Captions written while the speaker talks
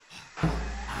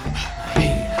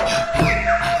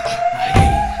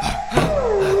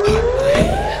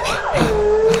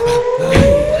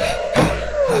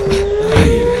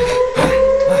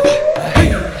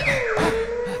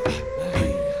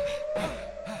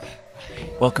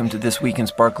Welcome to This Week in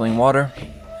Sparkling Water.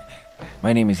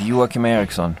 My name is Joachim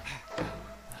Eriksson.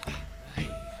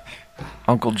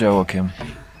 Uncle Joachim.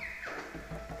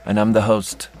 And I'm the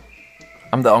host.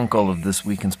 I'm the uncle of This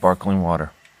Week in Sparkling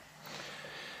Water.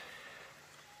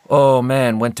 Oh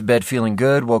man, went to bed feeling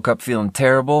good, woke up feeling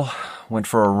terrible, went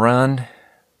for a run,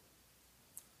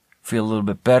 feel a little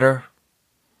bit better,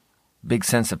 big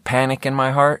sense of panic in my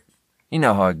heart. You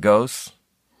know how it goes.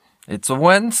 It's a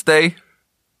Wednesday.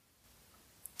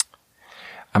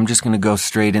 I'm just going to go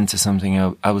straight into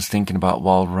something I was thinking about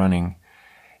while running.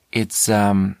 It's,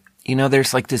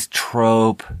 there's like this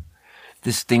trope,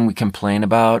 this thing we complain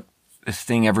about, this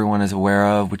thing everyone is aware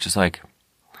of, which is like,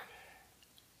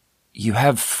 you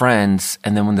have friends,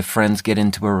 and then when the friends get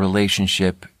into a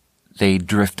relationship, they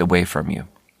drift away from you.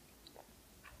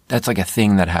 That's like a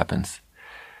thing that happens.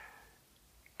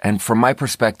 And from my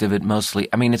perspective, it mostly,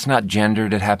 it's not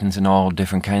gendered, it happens in all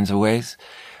different kinds of ways.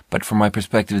 But from my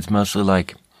perspective, it's mostly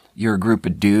like, you're a group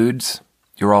of dudes,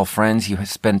 you're all friends, you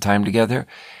spend time together,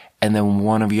 and then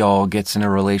one of y'all gets in a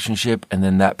relationship, and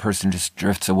then that person just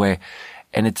drifts away.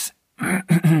 And it's,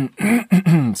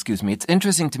 excuse me, it's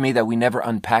interesting to me that we never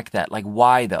unpack that. Like,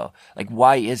 why though? Like,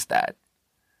 why is that?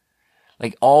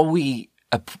 Like, we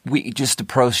just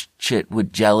approach it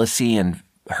with jealousy and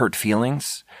hurt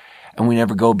feelings, and we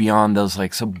never go beyond those,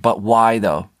 but why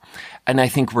though? And I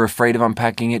think we're afraid of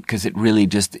unpacking it because it really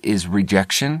just is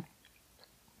rejection.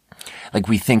 Like,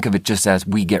 we think of it just as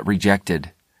we get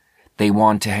rejected. They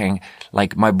want to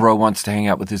like my bro wants to hang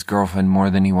out with his girlfriend more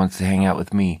than he wants to hang out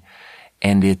with me.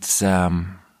 And it's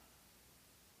hard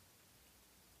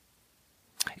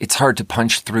to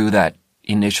punch through that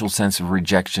initial sense of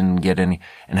rejection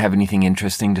and have anything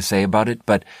interesting to say about it.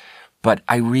 But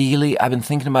I've been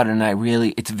thinking about it,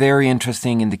 and it's very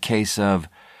interesting in the case of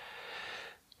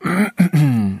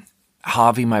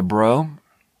Javi, my bro.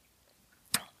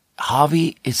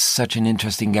 Javi is such an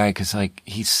interesting guy because,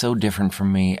 he's so different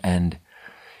from me, and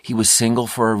he was single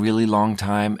for a really long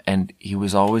time, and he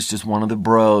was always just one of the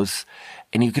bros.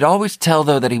 And you could always tell,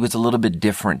 though, that he was a little bit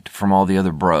different from all the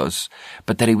other bros,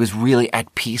 but that he was really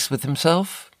at peace with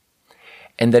himself,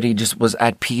 and that he just was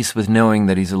at peace with knowing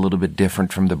that he's a little bit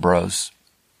different from the bros.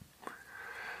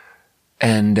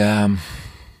 And,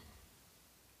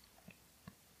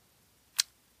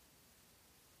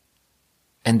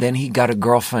 and then he got a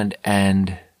girlfriend,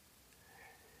 and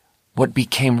what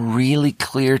became really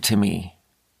clear to me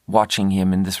watching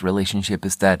him in this relationship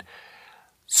is that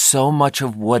so much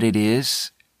of what it is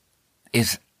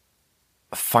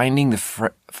finding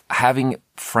having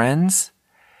friends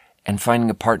and finding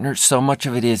a partner. So much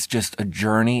of it is just a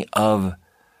journey of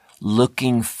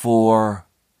looking for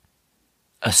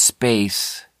a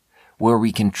space where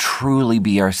we can truly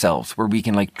be ourselves, where we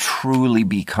can truly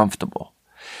be comfortable.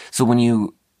 So when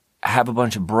you have a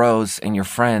bunch of bros and your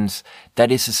friends,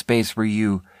 that is a space where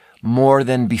you, more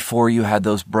than before you had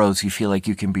those bros, you feel like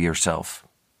you can be yourself.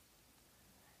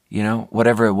 You know,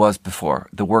 whatever it was before,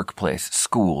 the workplace,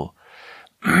 school,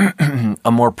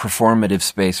 a more performative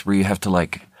space where you have to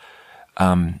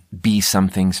be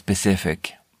something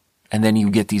specific. And then you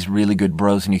get these really good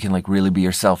bros and you can really be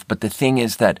yourself. But the thing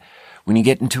is that when you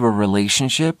get into a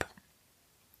relationship,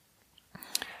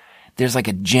 there's a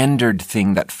gendered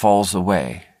thing that falls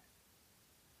away.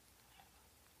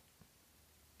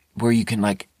 Where you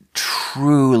can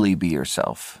truly be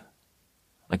yourself.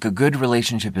 A good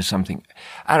relationship is something,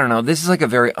 I don't know, this is a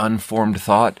very unformed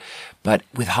thought, but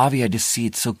with Javi I just see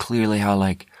it so clearly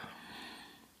how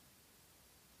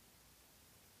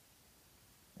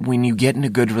when you get in a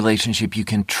good relationship, you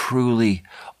can truly,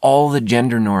 all the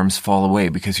gender norms fall away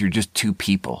because you're just two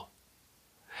people.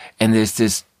 And there's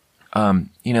this,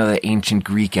 the ancient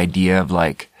Greek idea of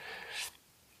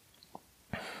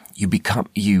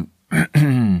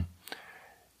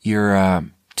you're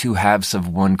two halves of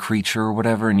one creature or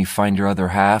whatever, and you find your other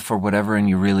half or whatever, and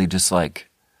you really just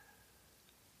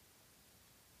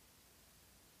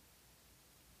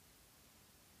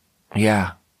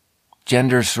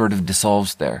gender sort of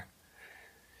dissolves there.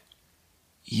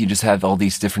 You just have all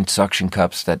these different suction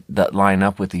cups that line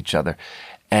up with each other.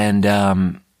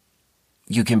 And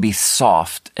you can be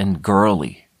soft and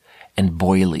girly and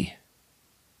boily.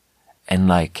 And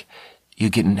you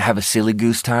can have a silly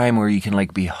goose time where you can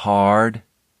be hard,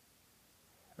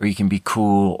 or you can be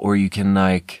cool, or you can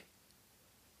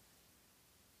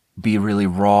be really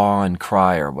raw and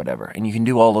cry or whatever. And you can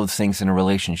do all those things in a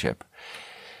relationship.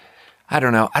 I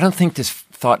don't know. I don't think this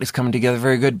thought is coming together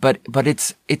very good, but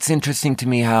it's interesting to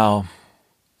me how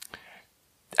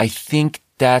I think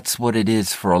that's what it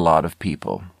is for a lot of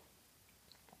people.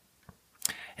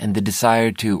 And the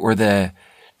desire to, or the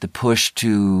the push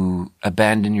to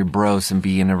abandon your bros and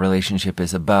be in a relationship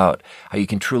is about, how you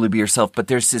can truly be yourself. But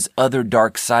there's this other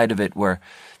dark side of it where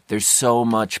there's so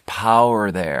much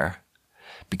power there.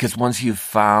 Because once you've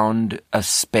found a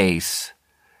space,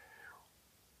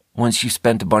 once you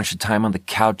spent a bunch of time on the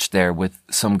couch there with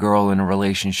some girl in a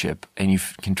relationship and you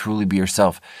can truly be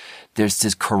yourself, there's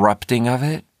this corrupting of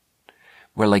it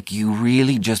where like you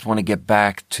really just want to get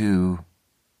back to,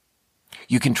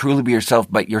 you can truly be yourself,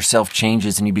 but yourself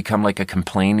changes and you become like a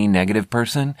complaining negative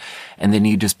person. And then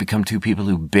you just become two people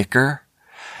who bicker.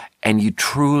 And you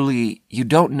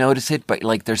don't notice it, but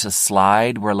like there's a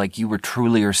slide where like you were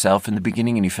truly yourself in the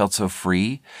beginning and you felt so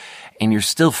free. And you're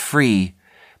still free,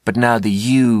 but now the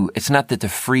you, it's not that the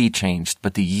free changed,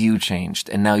 but the you changed.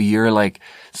 And now you're like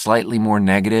slightly more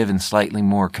negative and slightly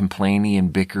more complainy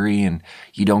and bickery and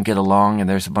you don't get along and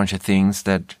there's a bunch of things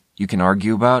that you can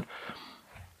argue about.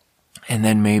 And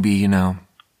then maybe, I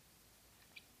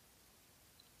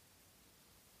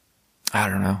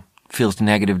don't know, feels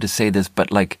negative to say this,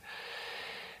 but like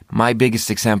my biggest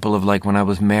example of like when I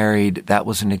was married, that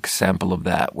was an example of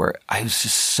that where I was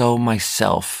just so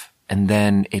myself. And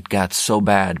then it got so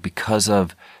bad because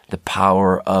of the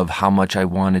power of how much I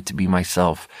wanted to be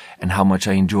myself and how much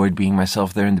I enjoyed being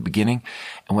myself there in the beginning.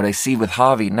 And what I see with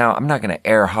Javi, now I'm not going to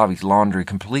air Javi's laundry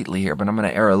completely here, but I'm going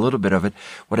to air a little bit of it.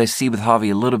 What I see with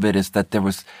Javi a little bit is that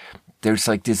there's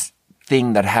like this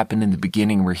thing that happened in the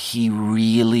beginning where he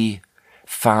really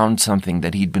found something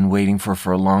that he'd been waiting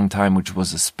for a long time, which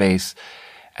was a space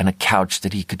and a couch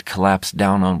that he could collapse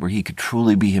down on where he could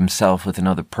truly be himself with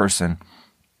another person.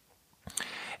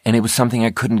 And it was something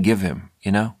I couldn't give him,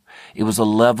 It was a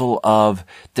level of,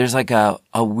 there's like a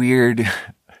weird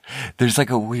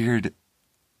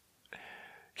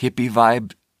hippie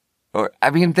vibe. Or,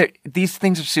 I mean, these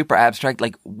things are super abstract.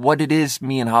 Like what it is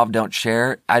me and Jav don't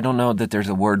share, I don't know that there's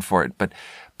a word for it, but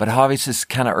Javi's this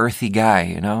kind of earthy guy,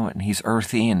 and he's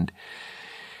earthy and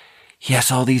he has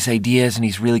all these ideas and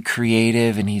he's really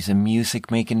creative and he's a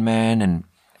music making man and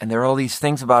there are all these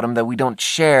things about him that we don't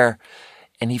share.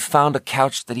 And he found a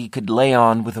couch that he could lay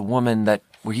on with a woman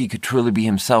where he could truly be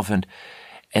himself.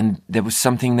 And there was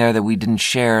something there that we didn't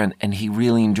share. And he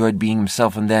really enjoyed being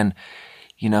himself. And then,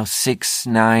 6,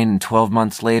 9, and 12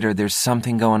 months later, there's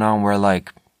something going on where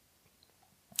like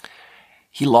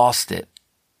he lost it.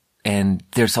 And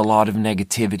there's a lot of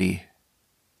negativity.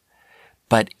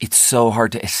 But it's so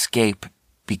hard to escape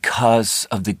because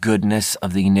of the goodness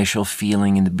of the initial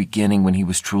feeling in the beginning when he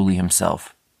was truly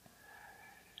himself.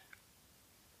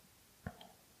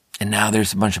 And now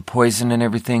there's a bunch of poison and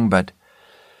everything, but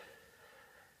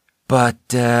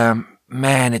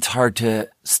man, it's hard to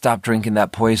stop drinking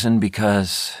that poison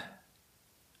because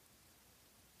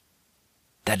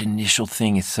that initial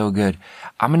thing is so good.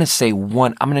 I'm going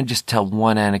to just tell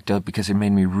one anecdote because it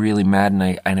made me really mad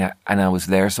and I was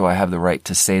there, so I have the right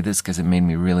to say this because it made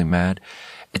me really mad.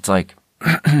 It's like,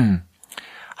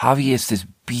 Javi is this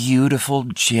beautiful,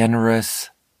 generous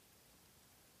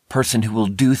person who will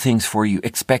do things for you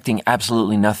expecting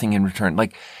absolutely nothing in return.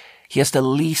 Like he has the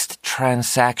least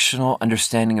transactional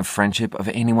understanding of friendship of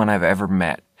anyone I've ever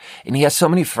met. And he has so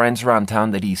many friends around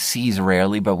town that he sees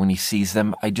rarely, but when he sees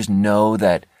them, I just know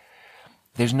that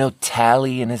there's no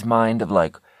tally in his mind of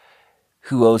like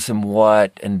who owes him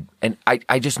what. And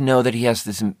I just know that he has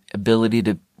this ability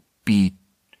to be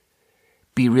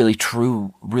really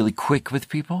true, really quick with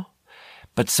people.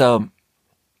 But so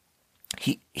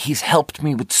he's helped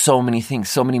me with so many things,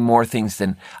 so many more things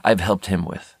than I've helped him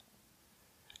with.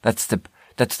 That's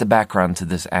the background to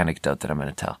this anecdote that I'm going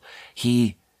to tell.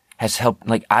 He has helped,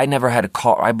 like I never had a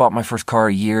car. I bought my first car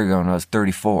a year ago when I was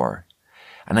 34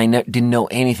 and I didn't know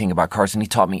anything about cars, and he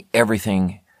taught me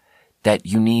everything that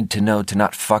you need to know to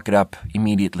not fuck it up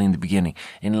immediately in the beginning.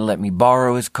 And he let me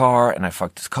borrow his car and I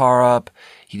fucked his car up.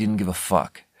 He didn't give a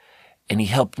fuck. And he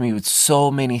helped me with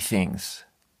so many things.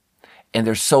 And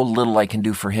there's so little I can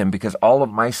do for him because all of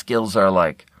my skills are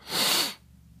like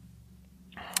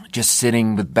just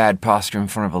sitting with bad posture in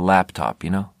front of a laptop,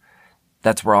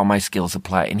 That's where all my skills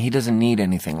apply. And he doesn't need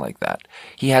anything like that.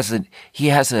 He has a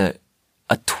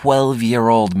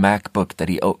 12-year-old MacBook that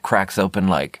he cracks open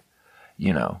like,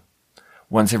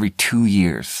 once every 2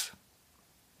 years.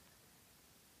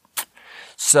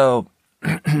 So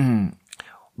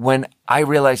when I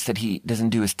realized that he doesn't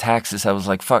do his taxes, I was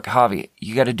like, fuck, Javi,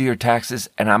 you got to do your taxes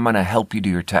and I'm going to help you do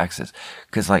your taxes.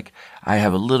 Cause like I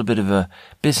have a little bit of a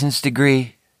business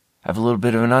degree. I have a little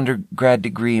bit of an undergrad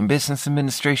degree in business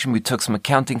administration. We took some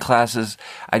accounting classes.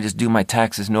 I just do my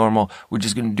taxes normal. We're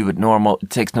just going to do it normal. It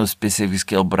takes no specific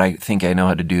skill, but I think I know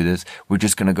how to do this. We're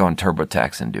just going to go on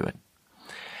TurboTax and do it.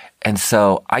 And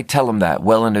so I tell him that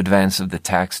well in advance of the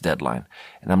tax deadline.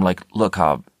 And I'm like, look,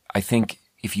 Hob, I think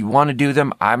if you want to do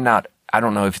them, I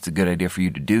don't know if it's a good idea for you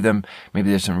to do them.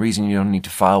 Maybe there's some reason you don't need to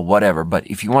file, whatever. But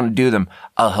if you want to do them,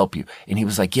 I'll help you. And he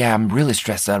was like, yeah, I'm really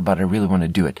stressed out about it. I really want to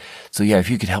do it. So yeah, if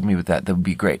you could help me with that, that would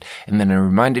be great. And then I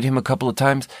reminded him a couple of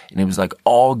times and it was like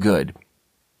all good.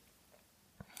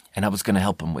 And I was going to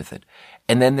help him with it.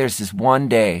 And then there's this one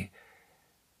day,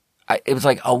 it was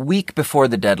like a week before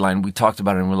the deadline. We talked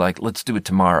about it and we're like, let's do it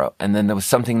tomorrow. And then there was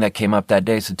something that came up that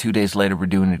day. So 2 days later, we're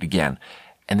doing it again.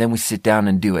 And then we sit down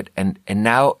and do it. And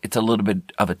now it's a little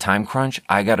bit of a time crunch.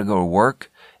 I got to go to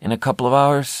work in a couple of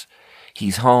hours.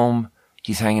 He's home.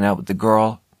 He's hanging out with the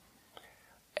girl.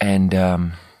 And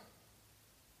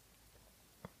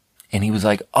he was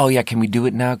like, oh yeah, can we do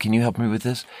it now? Can you help me with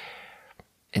this?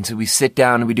 And so we sit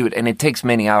down and we do it, and it takes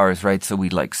many hours, right? So we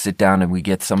like sit down and we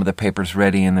get some of the papers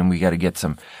ready, and then we got to get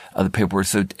some other paperwork.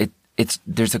 So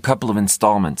there's a couple of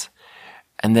installments.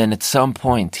 And then at some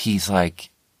point he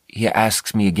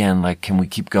asks me again, like, can we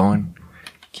keep going?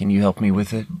 Can you help me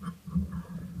with it?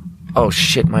 Oh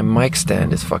shit, my mic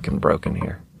stand is fucking broken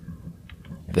here.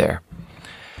 There.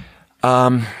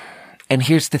 And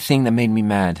here's the thing that made me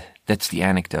mad. That's the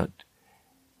anecdote.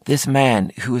 This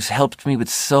man who has helped me with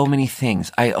so many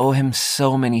things, I owe him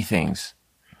so many things.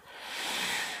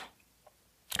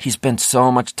 He spent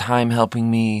so much time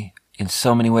helping me in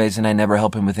so many ways, and I never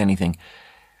help him with anything.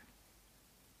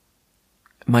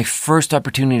 My first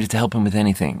opportunity to help him with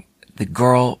anything, the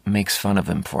girl makes fun of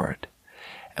him for it.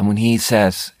 And when he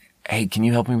says, hey, can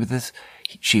you help me with this?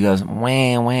 She goes,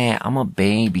 wah, wah, I'm a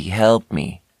baby, help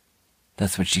me.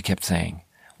 That's what she kept saying.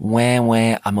 Wah,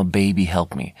 wah, I'm a baby,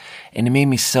 help me. And it made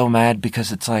me so mad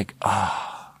because it's like,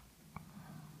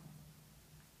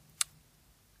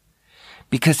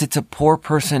 because it's a poor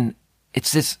person.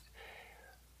 It's this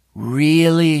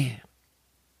really,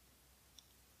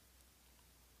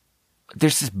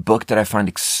 there's this book that I find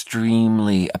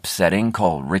extremely upsetting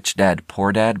called Rich Dad,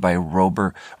 Poor Dad by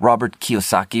Robert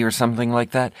Kiyosaki or something like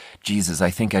that. Jesus,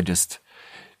 I think I just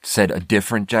said a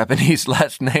different Japanese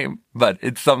last name, but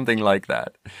it's something like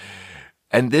that.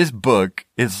 And this book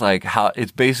is like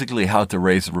it's basically how to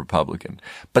raise a Republican.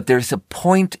 But there's a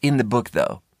point in the book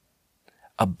though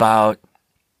about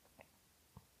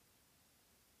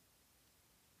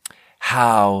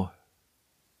how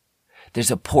there's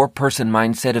a poor person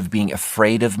mindset of being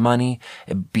afraid of money,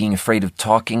 being afraid of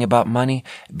talking about money,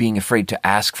 being afraid to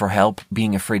ask for help,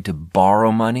 being afraid to borrow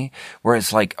money.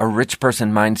 Whereas like a rich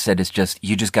person mindset is just,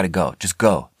 you just gotta go.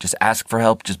 Just ask for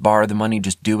help, just borrow the money,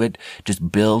 just do it,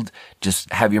 just build, just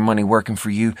have your money working for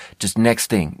you. Just next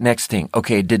thing.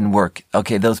 Okay, it didn't work.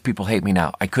 Okay, those people hate me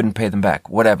now. I couldn't pay them back.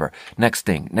 Whatever. Next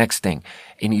thing.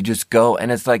 And you just go.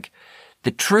 And it's like,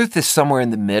 the truth is somewhere in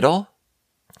the middle,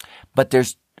 but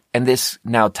and this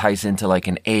now ties into like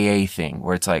an AA thing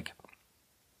where it's like,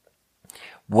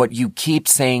 what you keep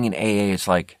saying in AA is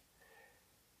like,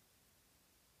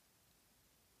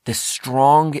 it's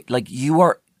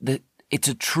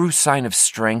a true sign of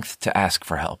strength to ask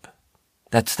for help.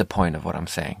 That's the point of what I'm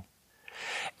saying.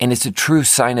 And it's a true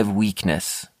sign of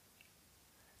weakness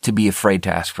to be afraid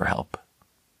to ask for help.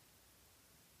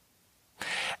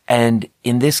 And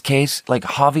in this case, like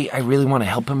Javi, I really want to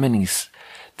help him, and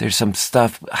there's some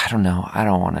stuff, I don't know,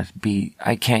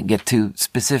 I can't get too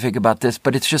specific about this,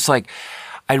 but it's just like,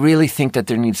 I really think that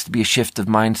there needs to be a shift of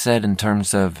mindset in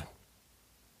terms of,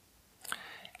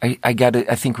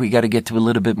 I think we gotta get to a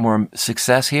little bit more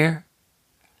success here.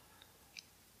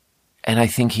 And I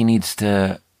think he needs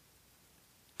to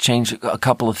change a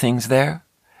couple of things there.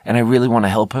 And I really want to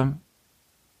help him.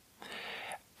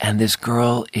 And this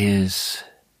girl is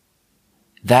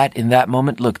in that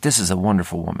moment, look, this is a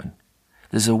wonderful woman.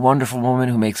 This is a wonderful woman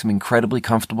who makes him incredibly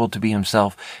comfortable to be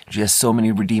himself. She has so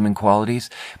many redeeming qualities,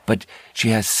 but she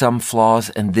has some flaws,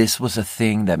 and this was a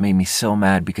thing that made me so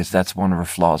mad because that's one of her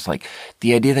flaws. Like,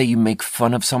 the idea that you make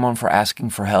fun of someone for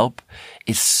asking for help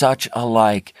is such a,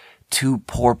 like, two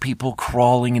poor people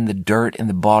crawling in the dirt in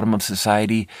the bottom of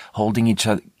society, holding each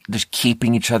other, just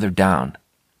keeping each other down.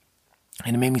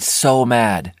 And it made me so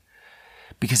mad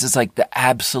because it's like the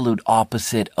absolute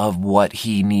opposite of what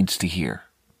he needs to hear.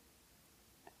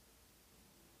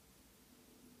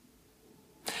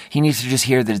 He needs to just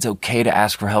hear that it's okay to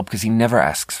ask for help because he never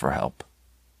asks for help.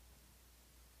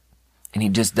 And he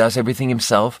just does everything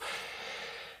himself.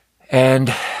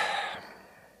 And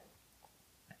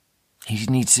he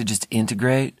needs to just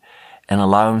integrate and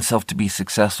allow himself to be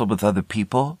successful with other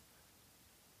people.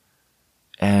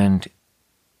 And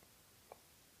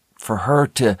for her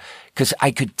to, cause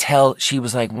I could tell she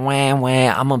was like, wah,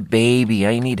 wah, I'm a baby.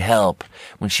 I need help.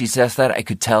 When she says that, I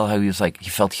could tell how he was like,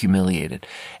 he felt humiliated.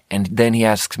 And then he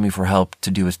asks me for help to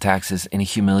do his taxes in a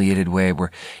humiliated way where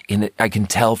I can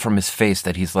tell from his face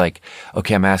that he's like,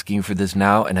 okay, I'm asking you for this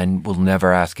now and I will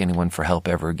never ask anyone for help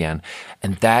ever again.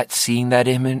 And seeing that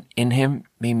in him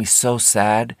made me so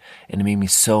sad and it made me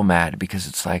so mad because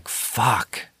it's like,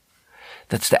 fuck.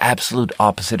 That's the absolute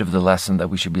opposite of the lesson that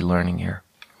we should be learning here.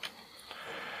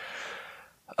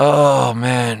 Oh,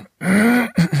 man.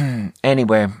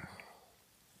 Anyway,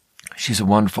 she's a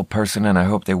wonderful person and I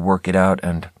hope they work it out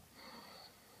and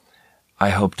I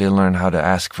hope they learn how to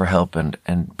ask for help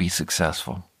and be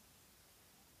successful.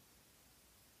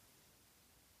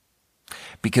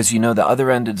 Because, you know, the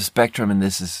other end of the spectrum, and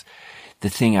this is the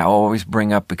thing I always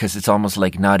bring up because it's almost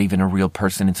like not even a real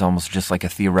person. It's almost just like a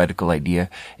theoretical idea.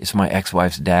 It's my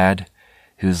ex-wife's dad,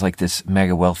 who's like this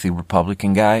mega wealthy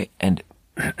Republican guy. And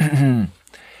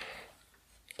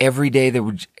every day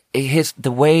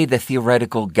the way the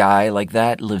theoretical guy like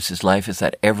that lives his life is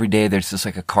that every day there's just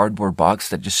like a cardboard box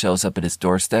that just shows up at his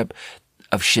doorstep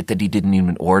of shit that he didn't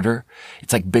even order.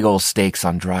 It's like big old steaks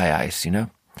on dry ice, you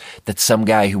know, that some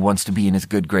guy who wants to be in his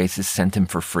good graces sent him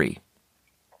for free.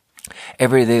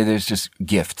 Every day there's just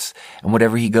gifts and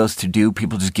whatever he goes to do,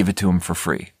 people just give it to him for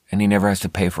free and he never has to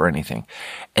pay for anything.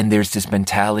 And there's this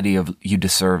mentality of you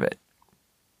deserve it.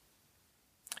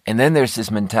 And then there's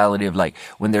this mentality of like,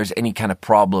 when there's any kind of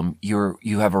problem, you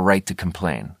have a right to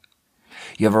complain.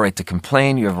 You have a right to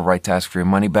complain. You have a right to ask for your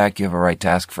money back. You have a right to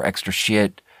ask for extra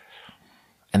shit.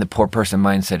 And the poor person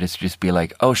mindset is just be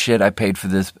like, oh shit, I paid for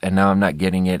this and now I'm not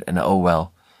getting it. And oh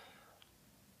well,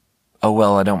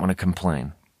 I don't want to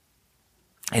complain.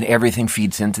 And everything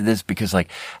feeds into this because like,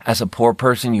 as a poor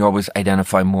person, you always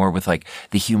identify more with like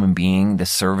the human being, the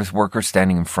service worker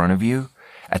standing in front of you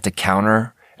at the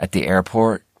counter, at the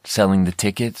airport, selling the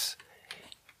tickets.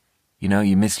 You know,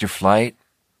 you missed your flight.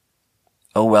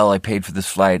 Oh, well, I paid for this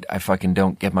flight. I fucking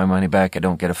don't get my money back. I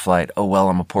don't get a flight. Oh, well,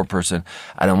 I'm a poor person.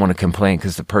 I don't want to complain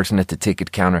because the person at the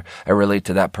ticket counter, I relate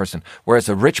to that person. Whereas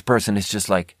a rich person is just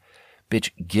like,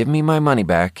 bitch, give me my money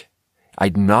back.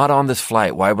 I'm not on this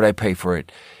flight. Why would I pay for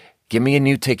it? Give me a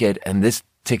new ticket and this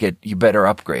ticket, you better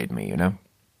upgrade me, you know?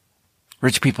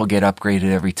 Rich people get upgraded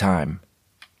every time.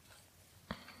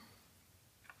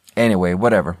 Anyway,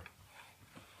 whatever.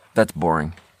 That's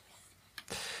boring.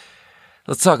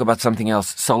 Let's talk about something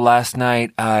else. So last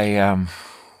night I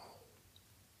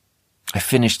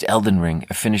finished Elden Ring.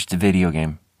 I finished the video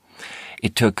game.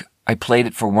 I played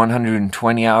it for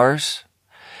 120 hours.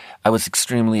 I was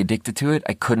extremely addicted to it.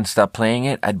 I couldn't stop playing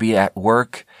it. I'd be at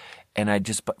work and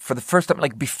for the first time,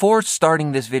 like before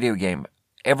starting this video game,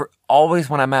 always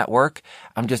when I'm at work,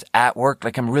 I'm just at work.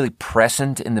 Like I'm really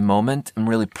present in the moment. I'm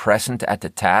really present at the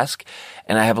task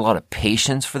and I have a lot of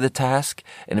patience for the task.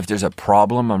 And if there's a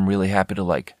problem, I'm really happy to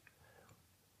like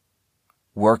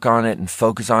work on it and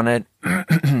focus on it.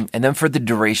 And then for the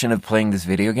duration of playing this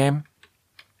video game,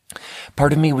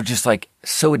 part of me was just like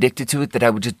so addicted to it that I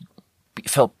would just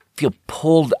feel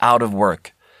pulled out of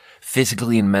work.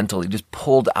 Physically and mentally, just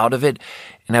pulled out of it.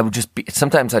 And I would just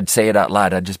sometimes I'd say it out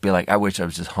loud. I'd just be like, I wish I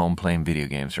was just home playing video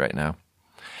games right now.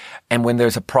 And when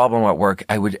there's a problem at work,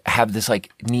 I would have this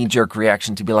like knee-jerk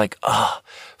reaction to be like, oh,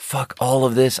 fuck all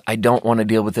of this. I don't want to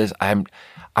deal with this. I'm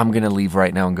going to leave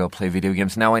right now and go play video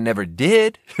games. Now I never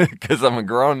did because I'm a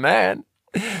grown man,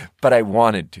 but I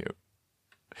wanted to.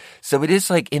 So it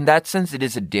is like, in that sense, it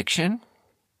is addiction.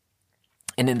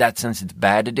 And in that sense, it's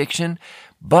bad addiction.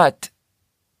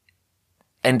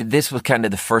 And this was kind of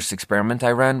the first experiment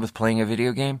I ran with playing a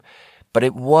video game. But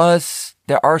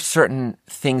there are certain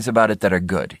things about it that are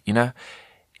good, you know?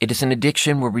 It is an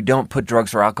addiction where we don't put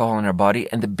drugs or alcohol in our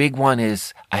body. And the big one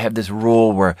is, I have this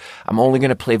rule where I'm only going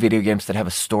to play video games that have a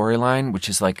storyline, which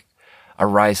is like a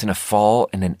rise and a fall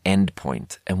and an end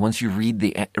point. And once you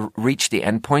reach the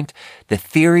end point, the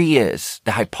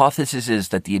hypothesis is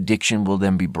that the addiction will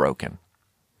then be broken.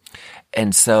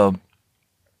 And so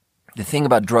the thing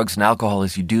about drugs and alcohol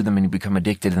is you do them and you become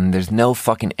addicted and there's no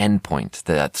fucking end point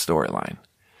to that storyline.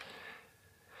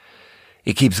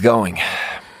 It keeps going.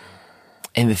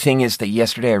 And the thing is that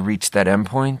yesterday I reached that end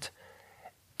point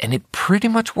and it pretty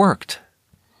much worked.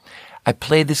 I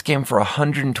played this game for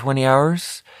 120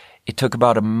 hours. It took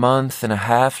about a month and a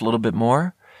half, a little bit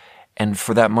more. And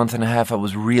for that month and a half, I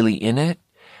was really in it.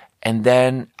 And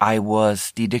then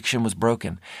the addiction was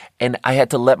broken. And I had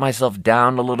to let myself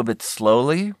down a little bit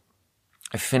slowly.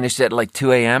 I finished at like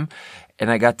 2 a.m.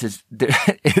 and I got this,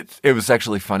 it was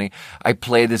actually funny. I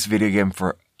played this video game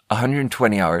for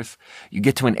 120 hours. You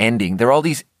get to an ending. There are all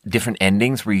these different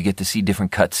endings where you get to see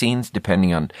different cutscenes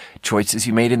depending on choices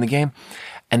you made in the game.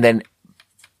 And then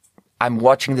I'm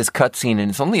watching this cutscene, and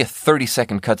it's only a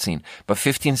 30-second cutscene, but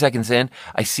 15 seconds in,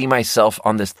 I see myself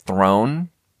on this throne,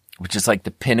 which is like the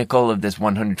pinnacle of this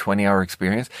 120-hour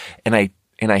experience, and I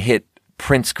hit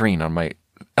print screen on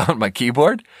my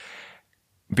keyboard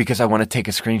because I want to take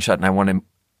a screenshot, and I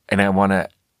want to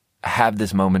have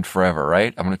this moment forever,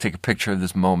 right? I want to take a picture of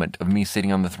this moment of me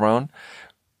sitting on the throne.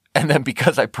 And then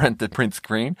because I print the print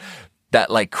screen, that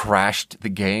like crashed the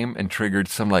game and triggered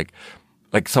some like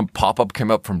some pop-up came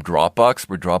up from Dropbox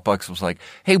where Dropbox was like,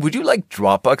 hey, would you like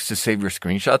Dropbox to save your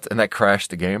screenshots? And that crashed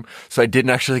the game. So I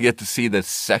didn't actually get to see the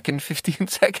second 15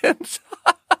 seconds.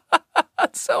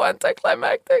 That's so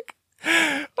anticlimactic.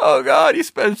 Oh God, you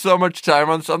spend so much time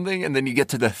on something and then you get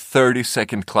to the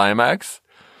 30-second climax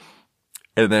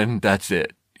and then that's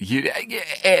it.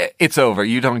 It's over.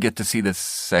 You don't get to see the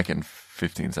second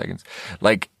 15 seconds.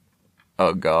 Like,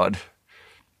 oh God.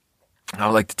 I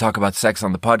would like to talk about sex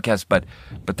on the podcast, but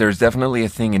there's definitely a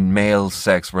thing in male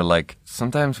sex where like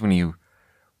sometimes when you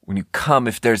come,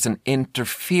 if there's an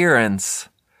interference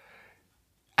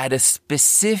at a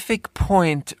specific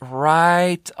point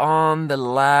right on the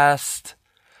last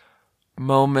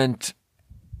moment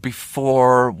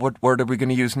before, what word are we going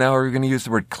to use now? Are we going to use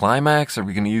the word climax? Are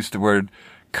we going to use the word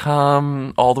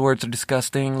come? All the words are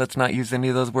disgusting. Let's not use any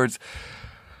of those words.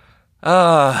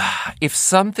 If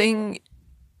something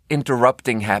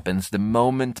interrupting happens the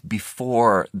moment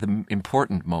before the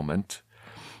important moment,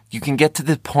 you can get to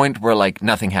the point where like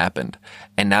nothing happened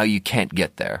and now you can't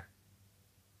get there.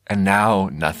 And now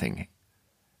nothing.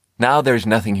 Now there's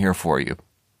nothing here for you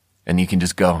and you can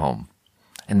just go home.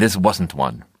 And this wasn't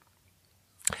one.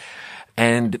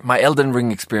 And my Elden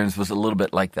Ring experience was a little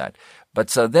bit like that. But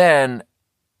so then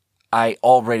I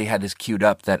already had this queued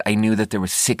up that I knew that there were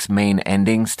 6 main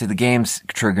endings to the games,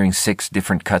 triggering 6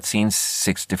 different cutscenes,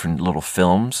 6 different little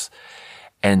films.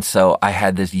 And so I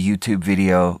had this YouTube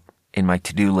video in my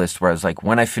to-do list where I was like,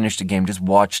 when I finish the game, just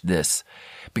watch this.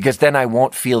 Because then I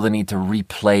won't feel the need to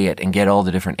replay it and get all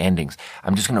the different endings.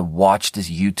 I'm just going to watch this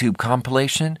YouTube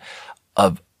compilation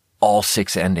of all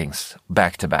 6 endings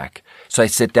back to back. So I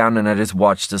sit down and I just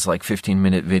watch this like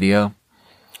 15-minute video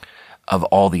of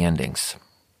all the endings.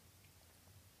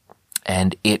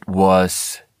 And it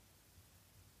was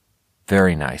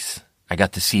very nice. I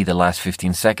got to see the last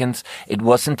 15 seconds. It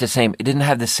wasn't the same. It didn't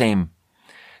have the same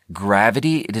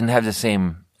gravity. It didn't have the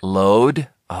same load.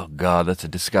 Oh God, that's a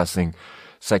disgusting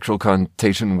sexual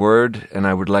connotation word. And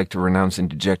I would like to renounce and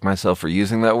deject myself for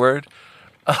using that word.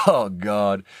 Oh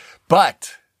God.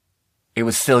 But it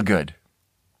was still good.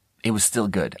 It was still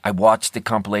good. I watched the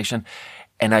compilation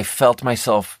and I felt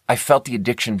the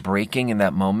addiction breaking in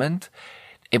that moment.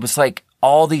 It was like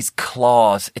all these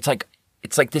claws. It's like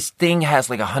this thing has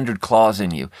like 100 claws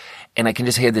in you. And I can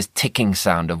just hear this ticking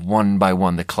sound of one by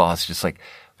one, the claws just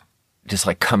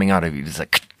like coming out of you. Just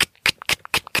like,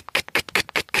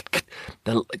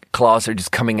 the claws are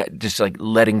just coming, just like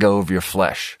letting go of your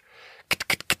flesh.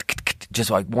 Just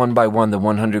like one by one, the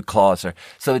 100 claws are.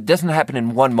 So it doesn't happen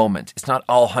in one moment. It's not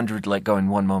all 100 let go in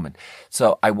one moment.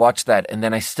 So I watched that and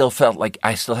then I still felt like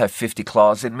I still have 50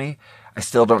 claws in me. I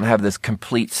still don't have this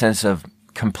complete sense of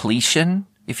completion,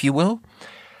 if you will.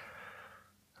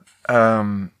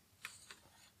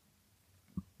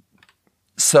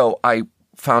 So I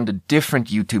found a different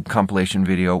YouTube compilation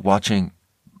video watching,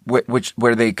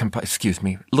 where they excuse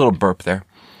me, a little burp there.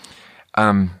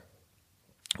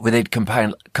 Where they'd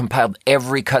compiled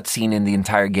every cutscene in the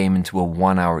entire game into a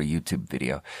 1-hour YouTube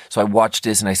video. So I watched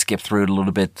this and I skipped through it a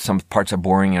little bit. Some parts are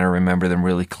boring and I remember them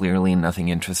really clearly and nothing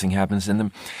interesting happens in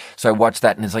them. So I watched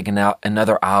that and it's like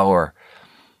another hour.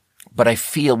 But I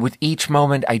feel with each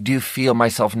moment, I do feel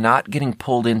myself not getting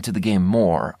pulled into the game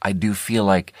more. I do feel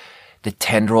like the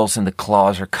tendrils and the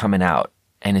claws are coming out.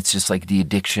 And it's just like the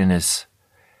addiction is,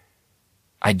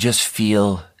 I just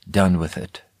feel done with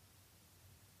it.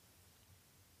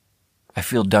 I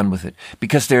feel done with it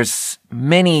because there's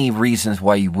many reasons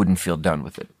why you wouldn't feel done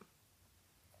with it.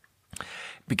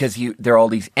 Because there are all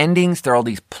these endings, there are all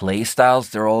these play styles,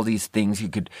 there are all these things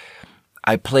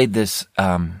I played this,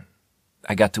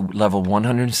 I got to level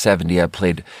 170. I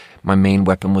played my main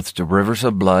weapon with the Rivers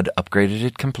of Blood, upgraded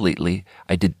it completely.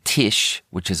 I did Tish,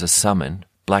 which is a summon,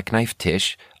 Black Knife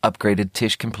Tish, upgraded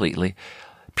Tish completely.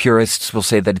 Purists will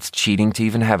say that it's cheating to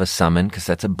even have a summon because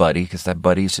that's a buddy, because that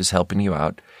buddy is just helping you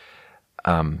out.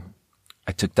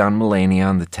 I took down Melania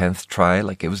on the 10th try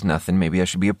like it was nothing. Maybe I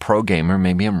should be a pro gamer.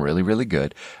 Maybe I'm really, really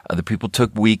good. Other people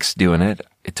took weeks doing it.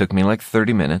 It took me like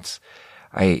 30 minutes.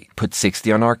 I put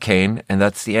 60 on Arcane, and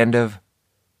that's the end of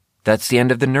the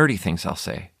nerdy things I'll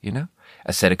say, you know?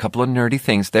 I said a couple of nerdy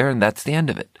things there, and that's the end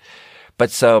of it.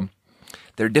 But so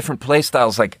there are different play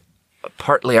styles. Like,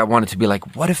 partly I wanted to be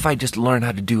like, what if I just learn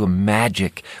how to do a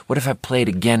magic? What if I play it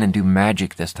again and do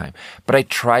magic this time? But I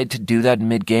tried to do that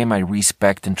mid-game. I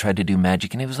respect and tried to do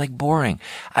magic, and it was like boring.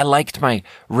 I liked my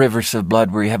Rivers of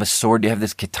Blood where you have a sword, you have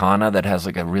this katana that has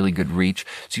like a really good reach.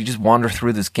 So you just wander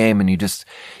through this game and you just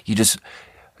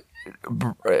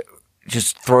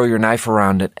throw your knife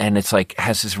around it, and it's like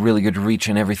has this really good reach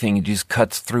and everything. It just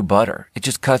cuts through butter. It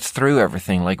just cuts through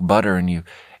everything like butter,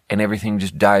 and everything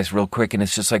just dies real quick, and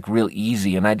it's just like real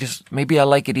easy. And maybe I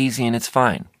like it easy and it's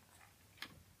fine.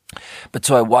 But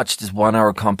so I watched this 1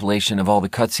 hour compilation of all the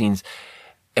cutscenes,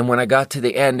 and when I got to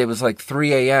the end, it was like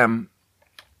 3 a.m.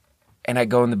 and I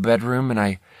go in the bedroom and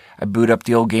I boot up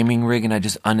the old gaming rig and I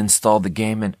just uninstalled the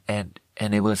game, and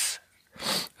it was,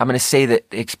 I'm going to say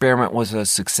that the experiment was a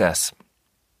success.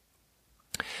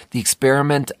 The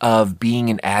experiment of being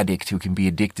an addict who can be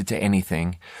addicted to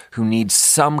anything, who needs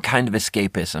some kind of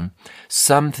escapism,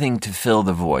 something to fill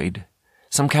the void,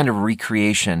 some kind of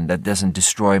recreation that doesn't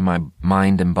destroy my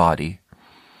mind and body,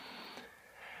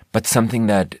 but something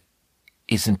that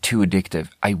isn't too addictive.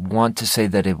 I want to say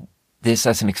that this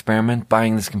as an experiment,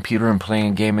 buying this computer and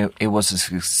playing a game, it was a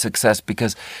success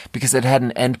because it had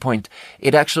an endpoint.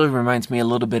 It actually reminds me a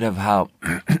little bit of how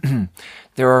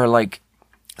there are like,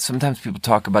 sometimes people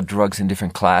talk about drugs in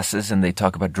different classes, and they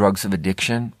talk about drugs of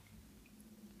addiction.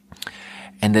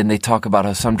 And then they talk about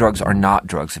how some drugs are not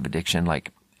drugs of addiction,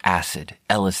 like acid,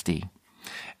 LSD.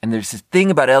 And there's this thing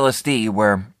about LSD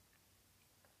where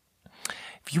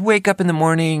if you wake up in the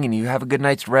morning and you have a good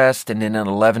night's rest, and then at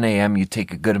 11 a.m. you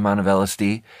take a good amount of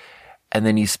LSD, and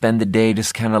then you spend the day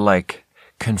just kind of like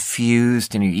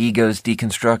confused, and your ego's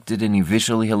deconstructed, and you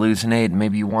visually hallucinate, and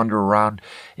maybe you wander around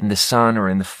in the sun or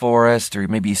in the forest, or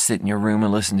maybe you sit in your room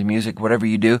and listen to music, whatever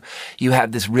you do, you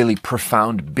have this really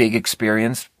profound, big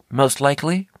experience, most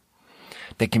likely,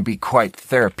 that can be quite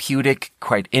therapeutic,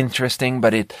 quite interesting,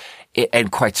 but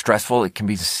and quite stressful. It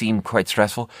can seem quite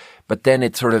stressful, but then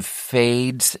it sort of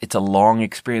fades. It's a long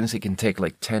experience. It can take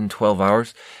like 10, 12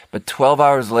 hours, but 12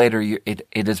 hours later,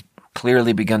 it has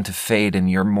clearly begun to fade, and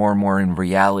you're more and more in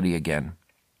reality again.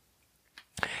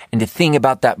 And the thing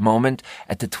about that moment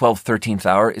at the 12th, 13th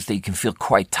hour is that you can feel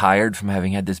quite tired from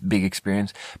having had this big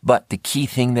experience. But the key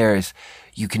thing there is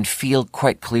you can feel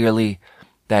quite clearly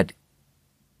that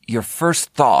your first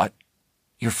thought,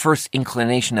 your first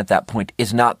inclination at that point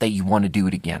is not that you want to do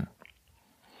it again.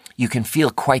 You can feel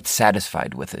quite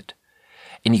satisfied with it,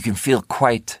 and you can feel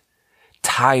quite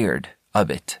tired of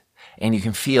it. And you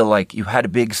can feel like you had a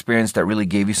big experience that really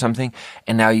gave you something,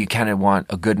 and now you kind of want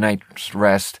a good night's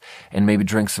rest and maybe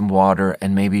drink some water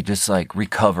and maybe just like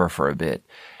recover for a bit.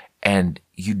 And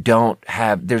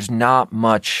there's not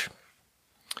much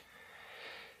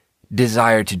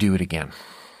desire to do it again.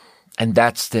 And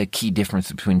that's the key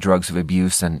difference between drugs of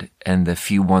abuse and the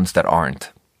few ones that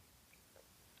aren't.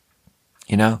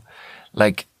 You know?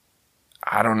 Like,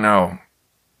 I don't know.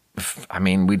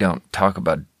 We don't talk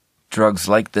about drugs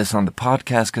like this on the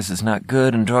podcast because it's not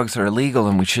good, and drugs are illegal,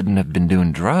 and we shouldn't have been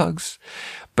doing drugs.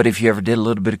 But if you ever did a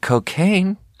little bit of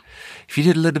cocaine,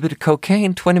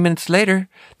 20 minutes later,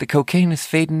 the cocaine is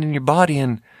fading in your body,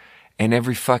 and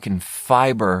every fucking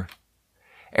fiber,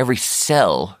 every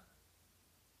cell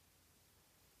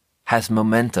has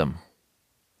momentum,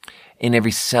 and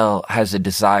every cell has a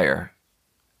desire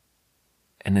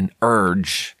and an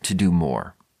urge to do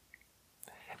more.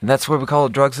 And that's what we call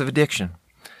it, drugs of addiction.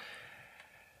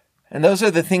 And those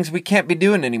are the things we can't be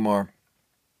doing anymore.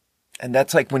 And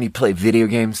that's like when you play video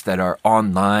games that are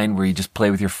online, where you just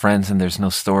play with your friends and there's no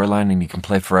storyline and you can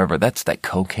play forever. That's that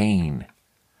cocaine.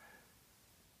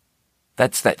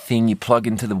 That's that thing you plug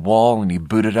into the wall and you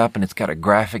boot it up and it's got a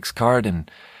graphics card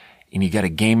and you got a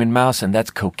gaming mouse, and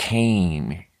that's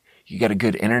cocaine. You got a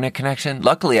good internet connection?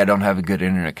 Luckily, I don't have a good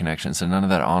internet connection, so none of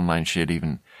that online shit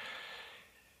even.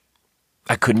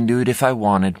 I couldn't do it if I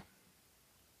wanted.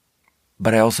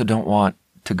 But I also don't want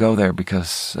to go there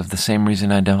because of the same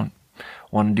reason I don't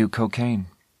want to do cocaine.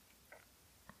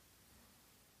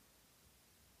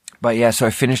 But yeah, so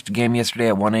I finished the game yesterday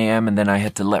at 1 a.m. and then I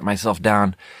had to let myself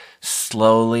down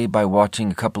slowly by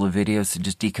watching a couple of videos to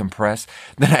just decompress.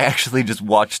 Then I actually just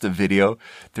watched a video.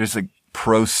 There's a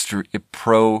pro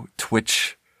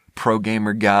Twitch pro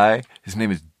gamer guy. His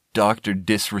name is Dr.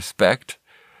 Disrespect.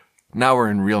 Now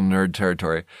we're in real nerd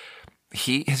territory.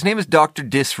 His name is Dr.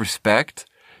 Disrespect.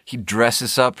 He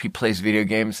dresses up, he plays video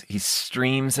games, he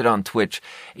streams it on Twitch,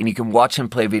 and you can watch him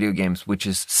play video games, which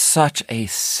is such a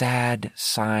sad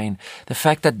sign. The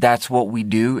fact that that's what we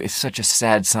do is such a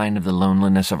sad sign of the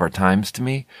loneliness of our times to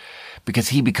me, because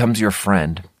he becomes your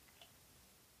friend.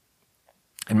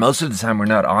 And most of the time we're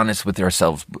not honest with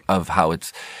ourselves of how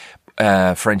it's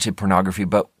friendship pornography.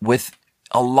 But with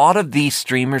a lot of these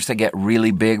streamers that get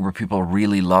really big where people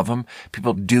really love them,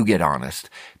 people do get honest.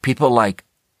 People like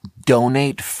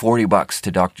donate $40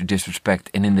 to Dr.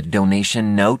 Disrespect, and in the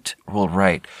donation note will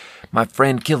write, "My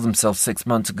friend killed himself 6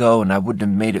 months ago and I wouldn't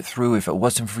have made it through if it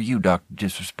wasn't for you, Dr.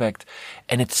 Disrespect."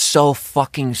 And it's so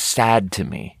fucking sad to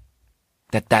me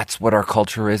that that's what our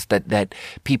culture is, that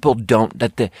people don't,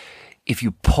 if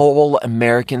you poll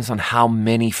Americans on how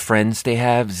many friends they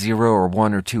have, 0 or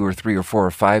 1 or 2 or 3 or 4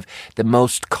 or 5, the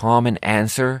most common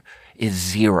answer is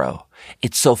 0.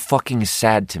 It's so fucking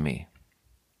sad to me.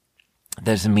 That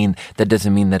doesn't mean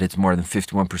that it's more than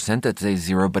 51% that say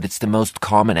 0, but it's the most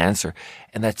common answer.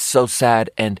 And that's so sad.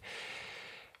 And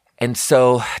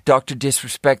so Dr.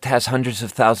 Disrespect has hundreds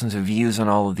of thousands of views on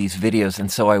all of these videos.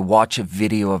 And so I watch a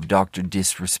video of Dr.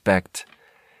 Disrespect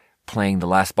playing the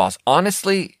last boss.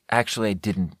 Honestly, actually, I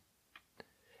didn't.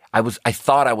 I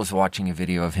thought I was watching a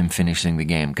video of him finishing the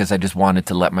game because I just wanted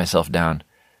to let myself down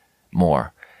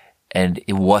more. And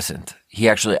it wasn't.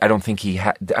 I don't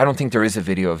think there is a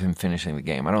video of him finishing the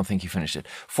game. I don't think he finished it.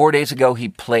 4 days ago, he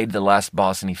played the last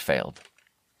boss and he failed.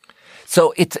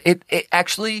 So it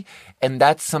actually, and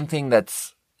that's something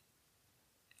that's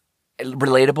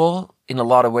relatable in a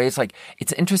lot of ways. Like,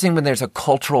 it's interesting when there's a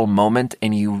cultural moment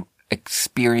and you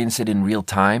experience it in real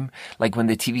time. Like when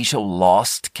the TV show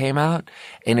Lost came out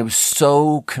and it was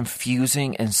so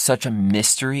confusing and such a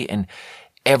mystery, and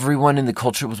everyone in the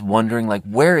culture was wondering, like,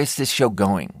 where is this show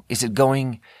going? Is it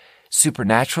going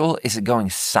supernatural? Is it going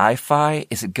sci-fi?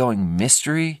 Is it going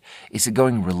mystery? Is it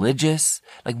going religious?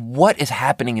 Like, what is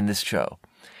happening in this show?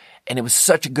 And it was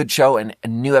such a good show, and a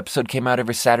new episode came out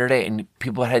every Saturday, and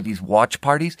people had these watch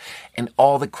parties, and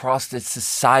all across the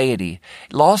society.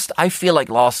 I feel like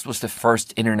Lost was the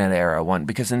first internet era one,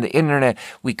 because in the internet,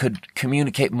 we could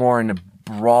communicate more in a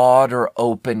broader,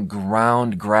 open,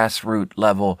 grassroots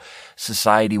level,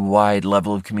 society-wide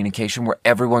level of communication, where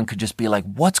everyone could just be like,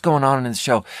 what's going on in this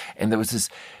show? And there was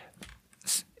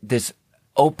this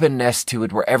openness to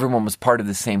it where everyone was part of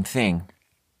the same thing.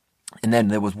 And then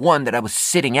there was one that I was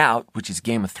sitting out, which is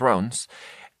Game of Thrones.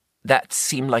 That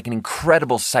seemed like an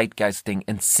incredible zeitgeist thing.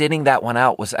 And sitting that one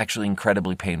out was actually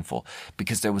incredibly painful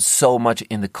because there was so much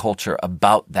in the culture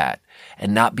about that.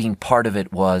 And not being part of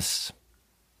it was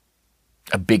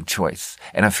a big choice.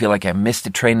 And I feel like I missed the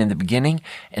train in the beginning.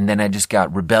 And then I just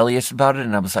got rebellious about it.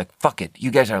 And I was like, fuck it.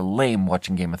 You guys are lame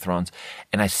watching Game of Thrones.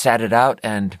 And I sat it out.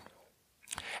 And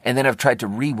then I've tried to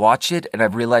rewatch it. And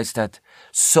I've realized that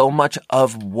so much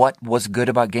of what was good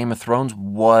about Game of Thrones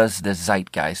was the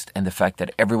zeitgeist and the fact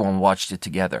that everyone watched it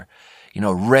together. You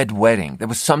know, Red Wedding. There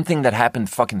was something that happened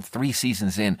fucking 3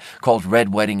 seasons in called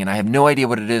Red Wedding, and I have no idea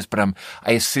what it is, but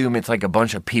I assume it's like a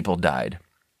bunch of people died.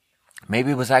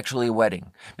 Maybe it was actually a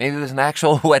wedding. Maybe it was an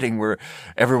actual wedding where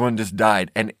everyone just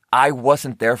died, and I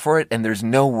wasn't there for it, and there's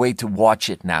no way to watch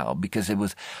it now because it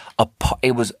was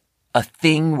a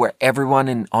thing where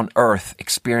everyone on Earth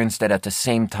experienced it at the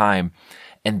same time.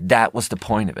 And that was the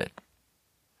point of it.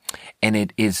 And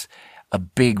it is a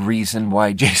big reason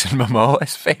why Jason Momoa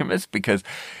is famous, because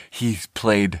he's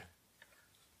played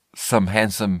some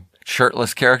handsome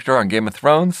shirtless character on Game of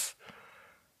Thrones.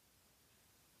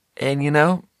 And, you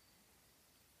know,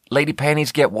 lady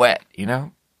panties get wet, you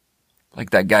know? Like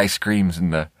that guy screams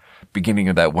in the beginning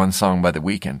of that one song by The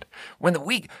Weeknd. When the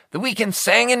Weeknd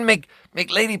sang and make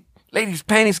ladies'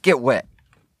 panties get wet.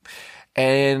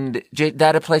 And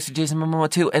that applies to Jason Momoa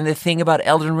too. And the thing about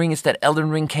Elden Ring is that Elden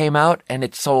Ring came out and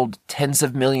it sold tens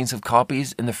of millions of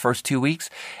copies in the first 2 weeks.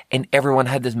 And everyone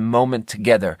had this moment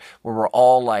together where we're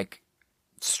all like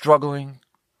struggling.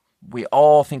 We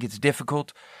all think it's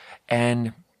difficult.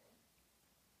 And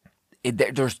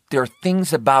there are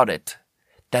things about it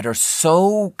that are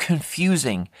so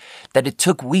confusing that it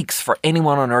took weeks for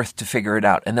anyone on Earth to figure it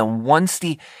out. And then once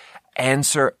the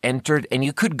answer entered, and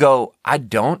you could go, I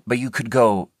don't, but you could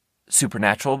go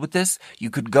supernatural with this. You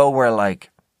could go where, like,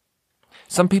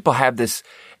 some people have this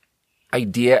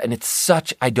idea, and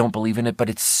I don't believe in it, but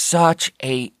it's such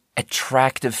a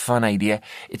attractive, fun idea.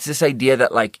 It's this idea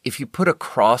that, like, if you put a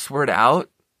crossword out,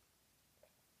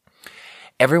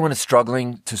 everyone is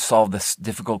struggling to solve this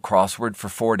difficult crossword for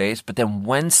 4 days, but then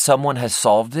when someone has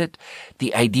solved it,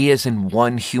 the idea is in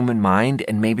one human mind,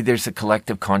 and maybe there's a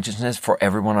collective consciousness for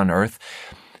everyone on Earth.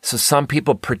 So some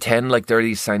people pretend like there are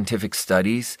these scientific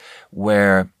studies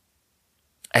where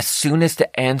as soon as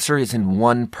the answer is in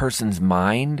one person's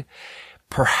mind,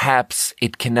 perhaps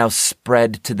it can now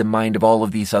spread to the mind of all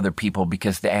of these other people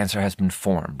because the answer has been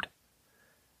formed.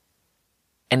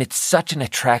 And it's such an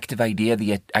attractive idea,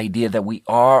 the idea that we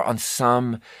are on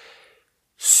some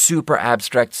super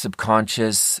abstract,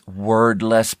 subconscious,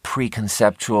 wordless,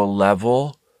 preconceptual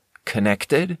level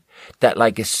connected, that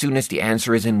like as soon as the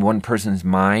answer is in one person's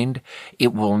mind,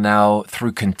 it will now,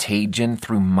 through contagion,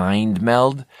 through mind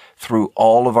meld, through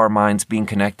all of our minds being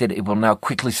connected, it will now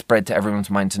quickly spread to everyone's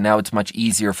mind. So now it's much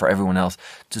easier for everyone else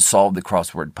to solve the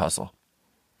crossword puzzle.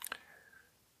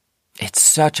 It's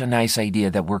such a nice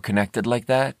idea that we're connected like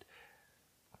that.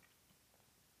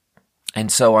 And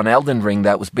so on Elden Ring,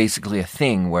 that was basically a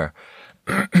thing where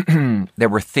there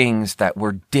were things that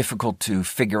were difficult to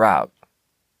figure out.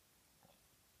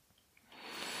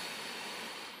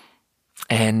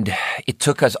 And it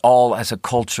took us all as a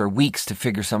culture weeks to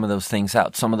figure some of those things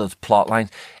out, some of those plot lines.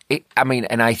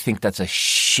 And I think that's a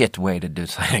shit way to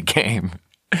design a game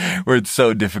where it's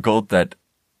so difficult that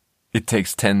it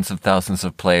takes tens of thousands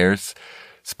of players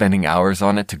spending hours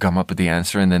on it to come up with the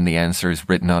answer, and then the answer is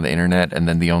written on the internet, and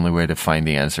then the only way to find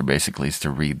the answer basically is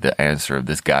to read the answer of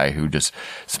this guy who just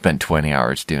spent 20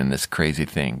 hours doing this crazy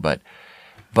thing. But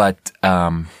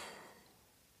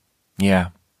yeah.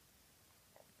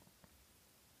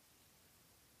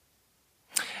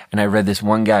 And I read this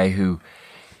one guy who,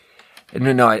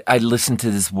 I listened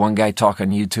to this one guy talk on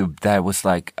YouTube that was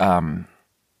like,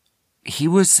 he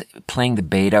was playing the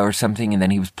beta or something, and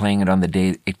then he was playing it on the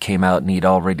day it came out, and he'd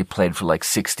already played for like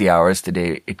 60 hours the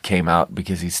day it came out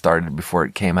because he started before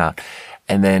it came out.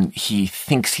 And then he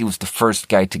thinks he was the first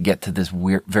guy to get to this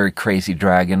weird, very crazy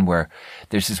dragon where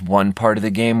there's this one part of the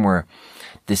game where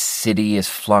this city is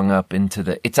flung up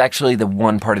into it's actually the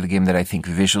one part of the game that I think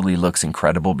visually looks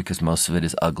incredible because most of it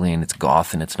is ugly and it's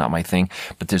goth and it's not my thing.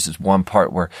 But there's this one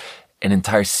part where an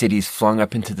entire city is flung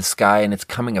up into the sky and it's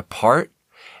coming apart.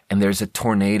 And there's a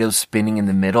tornado spinning in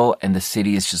the middle, and the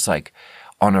city is just like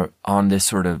on this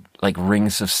sort of like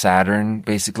rings of Saturn,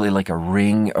 basically like a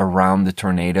ring around the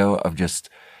tornado of just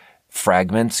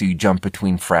fragments. So you jump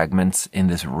between fragments in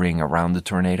this ring around the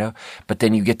tornado. But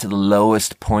then you get to the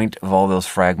lowest point of all those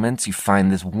fragments. You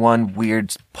find this one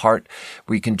weird part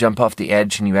where you can jump off the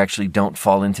edge and you actually don't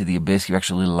fall into the abyss. You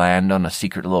actually land on a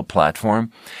secret little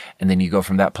platform. And then you go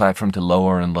from that platform to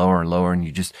lower and lower and lower. And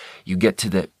you get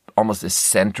to almost the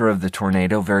center of the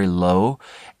tornado, very low.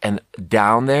 And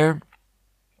down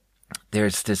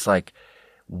there's this like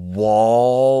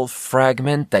wall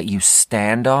fragment that you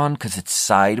stand on because it's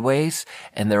sideways.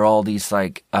 And there are all these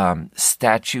like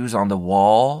statues on the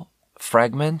wall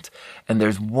fragment. And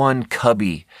there's one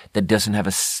cubby that doesn't have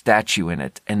a statue in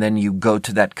it. And then you go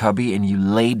to that cubby and you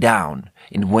lay down.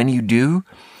 And when you do,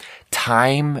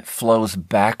 time flows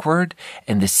backward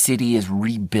and the city is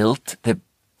rebuilt. The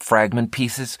fragment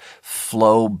pieces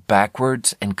flow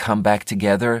backwards and come back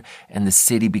together, and the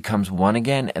city becomes one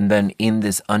again. And then in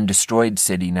this undestroyed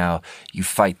city now, you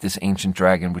fight this ancient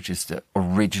dragon, which is the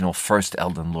original first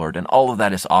Elden Lord. And all of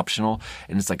that is optional,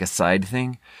 and it's like a side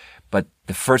thing. But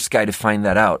the first guy to find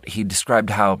that out, he described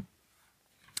how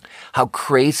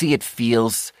crazy it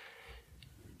feels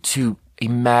to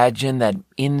imagine that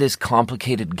in this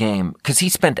complicated game, because he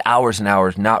spent hours and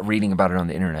hours not reading about it on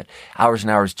the internet, hours and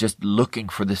hours just looking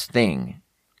for this thing,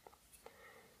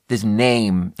 this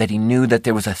name that he knew that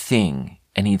there was a thing,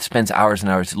 and he spends hours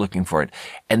and hours looking for it.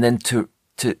 And then to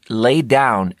lay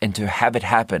down and to have it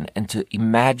happen and to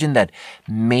imagine that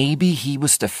maybe he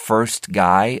was the first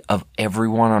guy of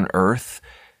everyone on earth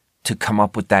to come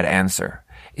up with that answer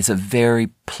is a very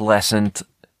pleasant,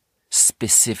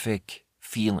 specific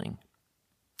feeling.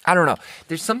 I don't know.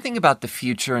 There's something about the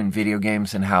future in video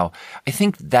games and how I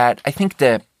think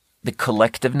the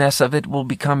collectiveness of it will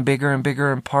become bigger and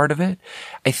bigger and part of it.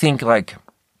 I think like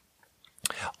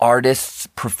artists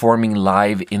performing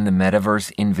live in the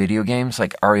metaverse in video games,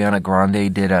 like Ariana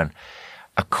Grande did a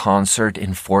concert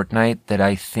in Fortnite that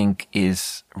I think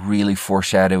is really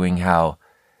foreshadowing how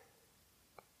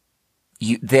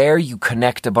you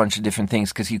connect a bunch of different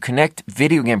things, because you connect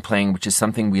video game playing, which is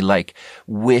something we like,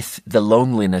 with the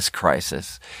loneliness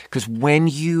crisis. Because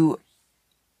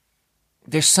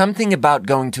there's something about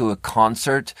going to a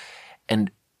concert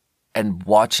and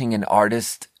watching an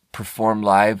artist perform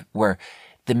live where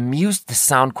the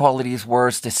sound quality is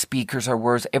worse, the speakers are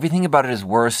worse, everything about it is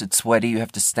worse, it's sweaty, you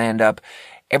have to stand up.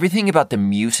 Everything about the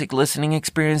music listening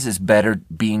experience is better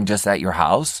being just at your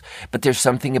house, but there's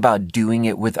something about doing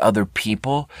it with other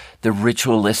people. The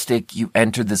ritualistic, you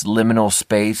enter this liminal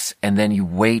space and then you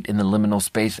wait in the liminal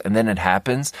space and then it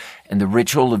happens. And the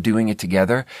ritual of doing it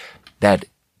together that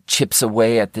chips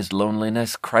away at this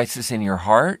loneliness crisis in your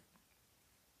heart.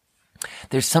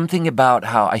 There's something about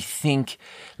how I think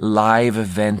live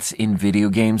events in video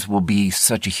games will be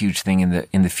such a huge thing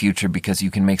in the future, because you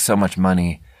can make so much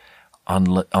money on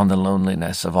the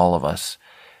loneliness of all of us.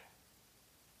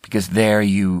 because there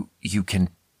you can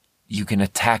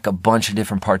attack a bunch of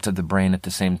different parts of the brain at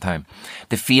the same time.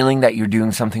 The feeling that you're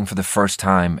doing something for the first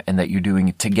time and that you're doing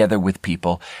it together with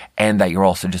people and that you're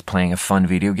also just playing a fun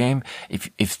video game.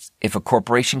 If a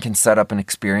corporation can set up an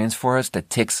experience for us that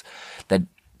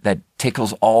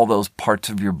tickles all those parts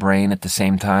of your brain at the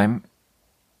same time,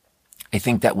 I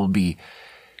think that will be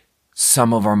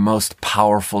some of our most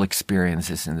powerful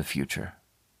experiences in the future.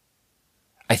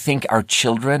 I think our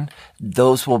children,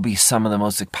 those will be some of the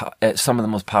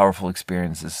most powerful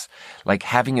experiences. Like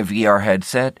having a VR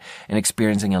headset and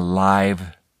experiencing a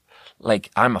live, like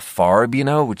I'm a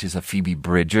Farb, which is a Phoebe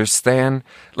Bridgers stan.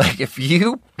 Like if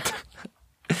you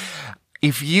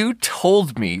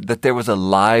told me that there was a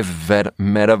live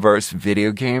metaverse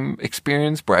video game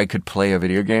experience where I could play a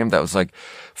video game that was like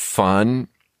fun,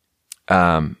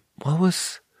 what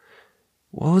was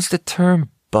the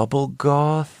term? Bubble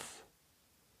goth?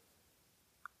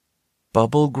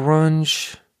 Bubble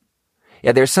grunge?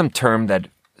 Yeah, there's some term that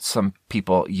some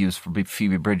people use for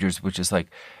Phoebe Bridgers, which is like,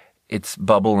 it's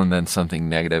bubble and then something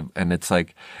negative. And it's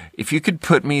like, if you could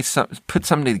put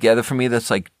something together for me that's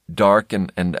like dark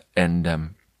and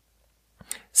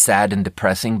sad and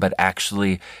depressing, but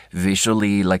actually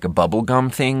visually like a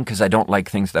bubblegum thing, because I don't like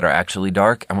things that are actually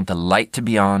dark. I want the light to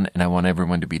be on and I want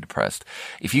everyone to be depressed.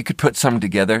 If you could put something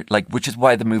together, like, which is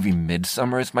why the movie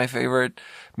Midsummer is my favorite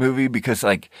movie, because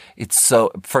like,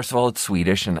 first of all, it's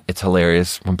Swedish and it's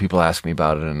hilarious when people ask me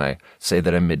about it and I say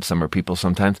that I'm Midsummer people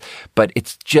sometimes, but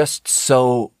it's just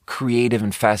so creative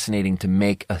and fascinating to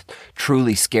make a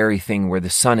truly scary thing where the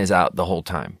sun is out the whole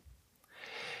time.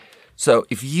 So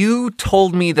if you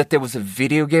told me that there was a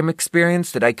video game experience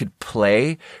that I could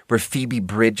play where Phoebe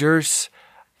Bridgers,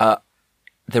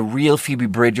 the real Phoebe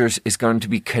Bridgers is going to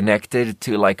be connected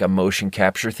to like a motion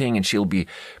capture thing and she'll be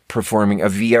performing, a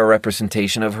VR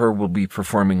representation of her will be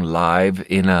performing live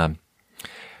in a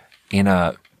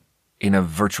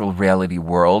virtual reality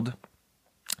world,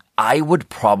 I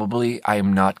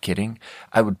am not kidding,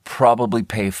 I would probably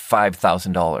pay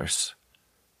 $5,000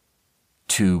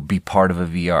 to be part of a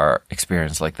VR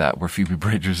experience like that, where Phoebe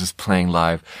Bridgers is playing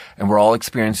live and we're all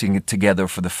experiencing it together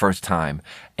for the first time.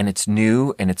 And it's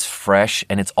new and it's fresh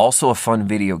and it's also a fun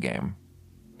video game.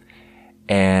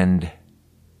 And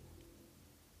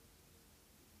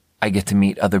I get to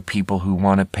meet other people who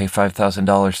want to pay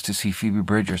 $5,000 to see Phoebe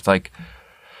Bridgers. Like,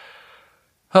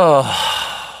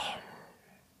 oh,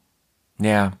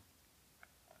 yeah.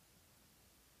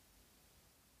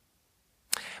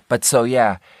 But so,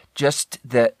 yeah. Just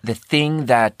the thing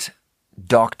that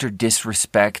Dr.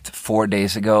 Disrespect 4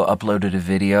 days ago uploaded a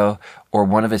video, or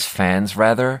one of his fans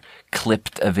rather,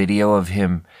 clipped a video of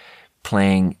him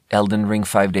playing Elden Ring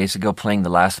 5 days ago, playing the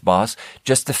last boss.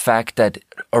 Just the fact that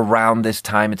around this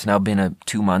time, it's now been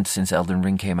 2 months since Elden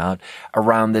Ring came out.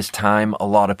 Around this time, a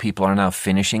lot of people are now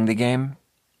finishing the game.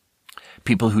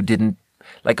 People who didn't,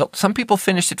 like some people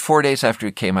finished it 4 days after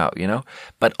it came out,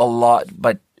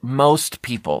 but most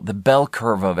people, the bell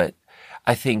curve of it,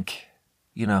 I think,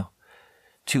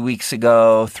 2 weeks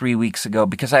ago, 3 weeks ago,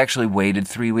 because I actually waited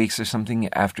 3 weeks or something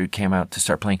after it came out to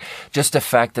start playing. Just the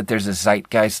fact that there's a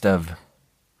zeitgeist of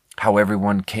how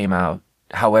everyone came out,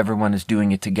 how everyone is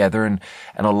doing it together, and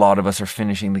a lot of us are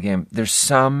finishing the game. There's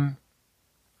some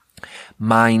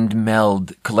mind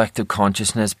meld, collective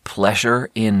consciousness pleasure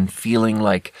in feeling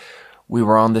like we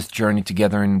were on this journey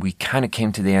together and we kind of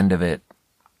came to the end of it.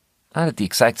 Not at the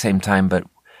exact same time, but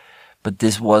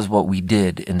this was what we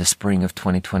did in the spring of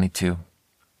 2022.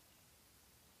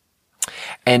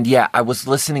 And yeah, I was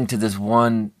listening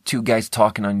to two guys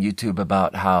talking on YouTube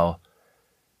about how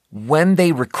when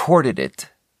they recorded it,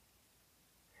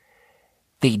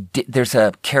 there's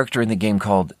a character in the game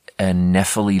called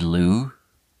Nephili Lu.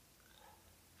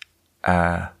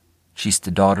 She's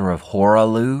the daughter of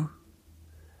Horalu.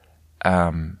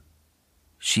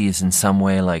 She is in some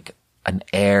way like an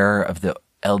heir of the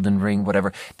Elden Ring,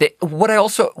 whatever.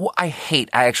 I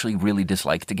actually really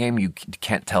disliked the game. You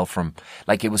can't tell from,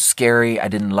 like, it was scary. I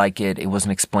didn't like it. It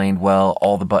wasn't explained well.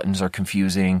 All the buttons are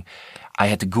confusing. I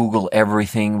had to Google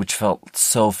everything, which felt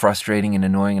so frustrating and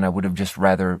annoying, and I would have just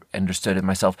rather understood it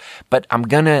myself. But I'm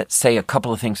gonna say a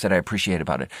couple of things that I appreciate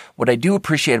about it. What I do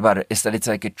appreciate about it is that it's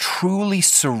like a truly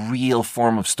surreal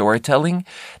form of storytelling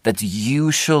that's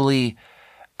usually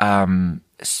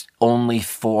only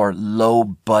for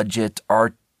low-budget,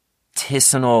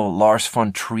 artisanal Lars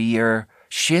von Trier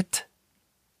shit.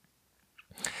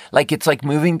 Like, it's like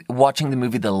watching the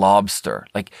movie The Lobster.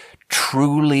 Like,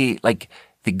 truly, like,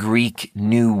 the Greek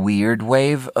new weird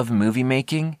wave of movie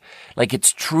making. Like,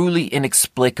 it's truly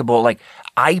inexplicable. Like,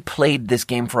 I played this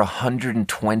game for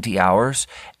 120 hours,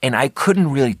 and I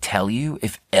couldn't really tell you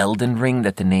if Elden Ring,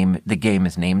 that the game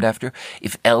is named after,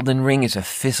 if Elden Ring is a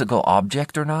physical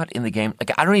object or not in the game.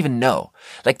 Like, I don't even know.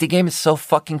 Like, the game is so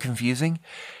fucking confusing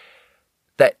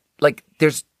that, like,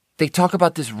 they talk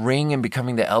about this ring and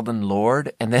becoming the Elden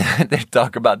Lord, and then they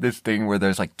talk about this thing where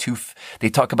there's like they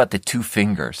talk about the two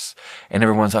fingers, and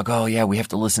everyone's like, oh yeah, we have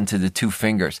to listen to the two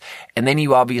fingers. And then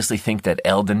you obviously think that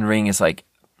Elden Ring is like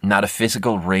not a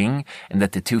physical ring, and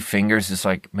that the two fingers is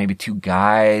like maybe two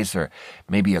guys or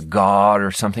maybe a god or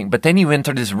something. But then you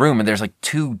enter this room and there's like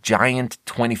two giant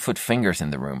 20-foot fingers in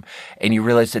the room, and you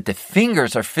realize that the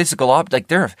fingers are physical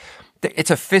objects. Like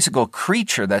it's a physical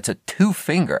creature that's a two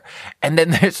finger. And then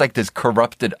there's like this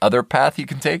corrupted other path you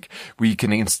can take where you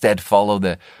can instead follow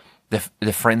the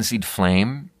frenzied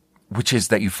flame, which is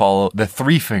that you follow the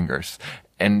three fingers,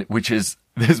 and which is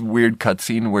this weird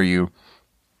cutscene where you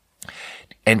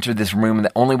enter this room, and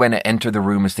the only way to enter the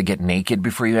room is to get naked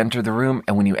before you enter the room.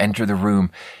 And when you enter the room,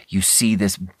 you see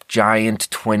this giant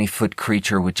 20-foot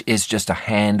creature, which is just a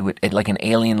hand with like an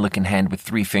alien-looking hand with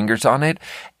three fingers on it,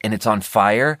 and it's on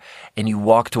fire. And you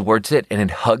walk towards it, and it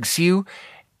hugs you,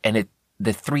 and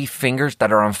the three fingers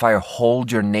that are on fire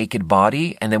hold your naked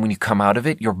body. And then when you come out of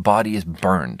it, your body is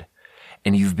burned,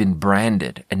 and you've been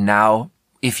branded. And now,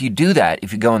 if you do that,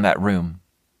 if you go in that room,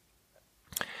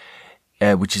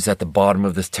 which is at the bottom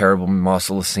of this terrible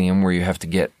mausoleum where you have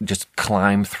to just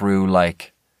climb through,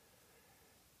 like,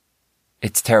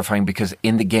 it's terrifying because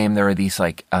in the game there are these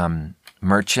like,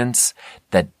 merchants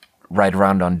that ride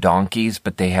around on donkeys,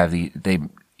 but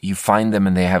you find them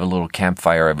and they have a little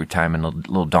campfire every time and a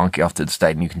little donkey off to the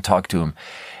side, and you can talk to them.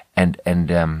 And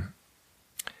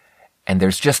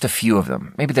there's just a few of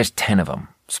them. Maybe there's 10 of them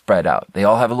spread out. They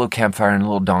all have a little campfire and a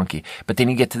little donkey. But then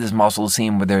you get to this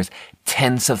mausoleum where there's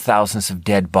tens of thousands of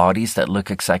dead bodies that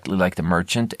look exactly like the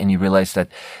merchant. And you realize that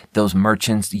those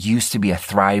merchants used to be a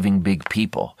thriving big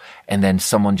people. And then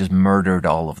someone just murdered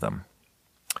all of them.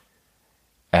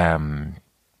 And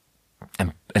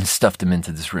stuffed them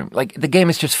into this room. Like, the game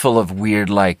is just full of weird,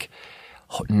 like,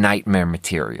 nightmare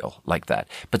material like that.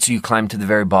 But so you climb to the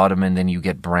very bottom, and then you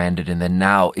get branded, and then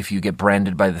now if you get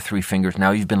branded by the three fingers,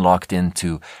 now you've been locked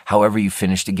into however you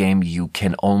finish the game. You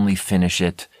can only finish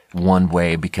it one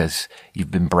way because you've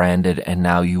been branded, and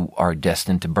now you are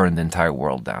destined to burn the entire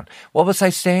world down. What was I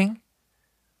saying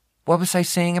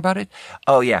about it?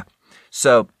 Oh yeah.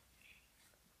 So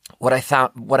what I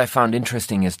found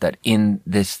interesting is that in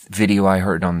this video I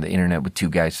heard on the internet with two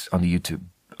guys on the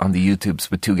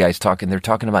YouTubes with two guys talking. They're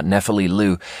talking about Nephili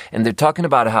Lu, and they're talking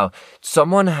about how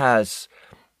someone has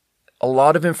a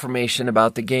lot of information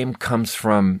about the game comes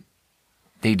from,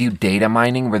 they do data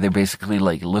mining where they basically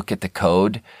like look at the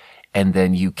code, and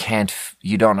then you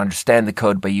don't understand the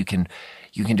code, but you can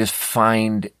just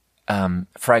find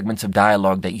fragments of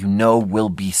dialogue that you know will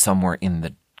be somewhere in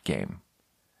the game.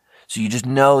 So you just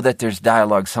know that there's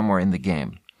dialogue somewhere in the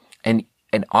game.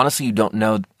 And honestly, you don't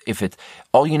know if it's,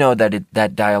 all you know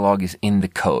that dialogue is in the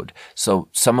code. So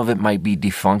some of it might be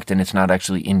defunct and it's not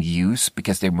actually in use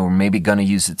because they were maybe going to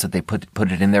use it, so they put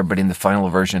it in there, but in the final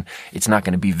version, it's not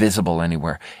going to be visible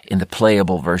anywhere in the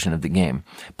playable version of the game.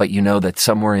 But you know that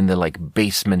somewhere in the like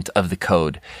basement of the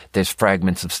code, there's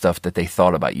fragments of stuff that they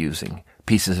thought about using,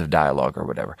 pieces of dialogue or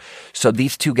whatever. So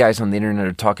these two guys on the internet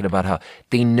are talking about how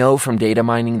they know from data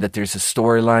mining that there's a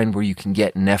storyline where you can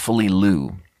get Nephili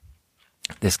Lu,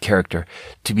 this character,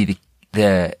 to be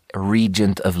the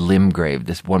regent of Limgrave,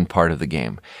 this one part of the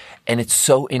game. And it's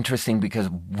so interesting because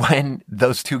when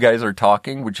those two guys are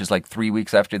talking, which is like 3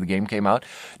 weeks after the game came out,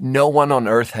 no one on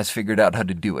Earth has figured out how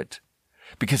to do it.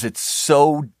 Because it's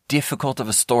so difficult of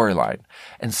a storyline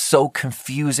and so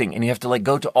confusing, and you have to like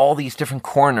go to all these different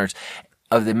corners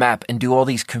of the map and do all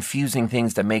these confusing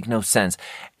things that make no sense.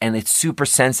 And it's super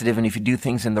sensitive, and if you do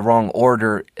things in the wrong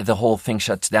order, the whole thing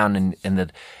shuts down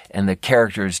and the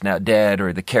character is now dead,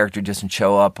 or the character doesn't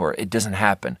show up, or it doesn't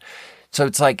happen. So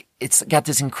it's like, it's got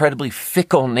this incredibly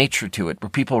fickle nature to it where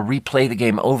people replay the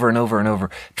game over and over and over,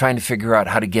 trying to figure out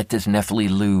how to get this Nephili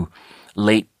Lu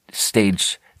late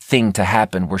stage thing to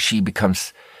happen where she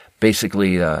becomes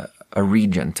basically a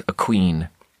regent, a queen.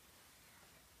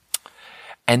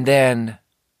 And then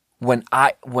when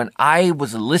I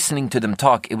was listening to them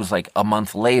talk, it was like a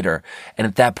month later. And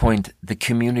at that point, the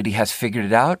community has figured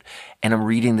it out. And I'm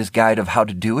reading this guide of how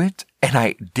to do it. And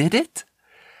I did it.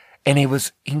 And it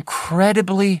was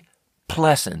incredibly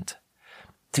pleasant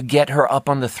to get her up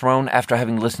on the throne after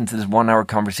having listened to this 1 hour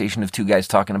conversation of two guys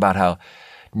talking about how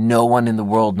no one in the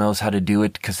world knows how to do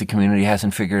it because the community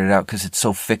hasn't figured it out because it's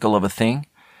so fickle of a thing.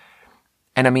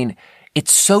 And I mean,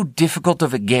 it's so difficult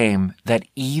of a game that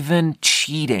even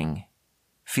cheating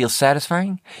feels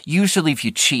satisfying. Usually if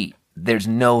you cheat, there's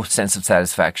no sense of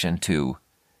satisfaction to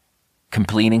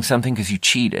completing something because you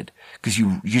cheated, because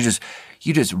you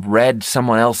just read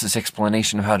someone else's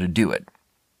explanation of how to do it,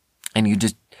 and you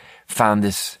just found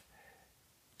this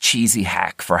cheesy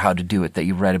hack for how to do it that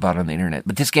you read about on the internet.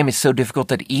 But this game is so difficult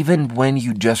that even when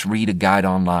you just read a guide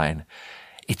online,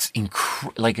 it's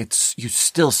you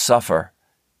still suffer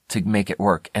to make it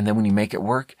work. And then when you make it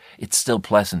work, it's still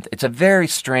pleasant. It's a very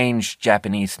strange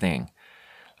Japanese thing.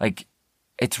 Like,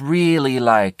 it's really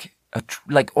like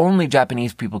only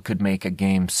Japanese people could make a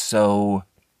game so,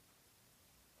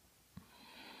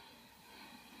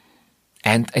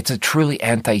 and it's a truly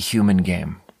anti-human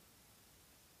game.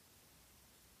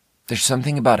 There's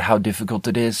something about how difficult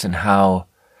it is and how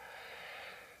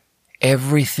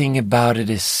everything about it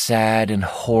is sad and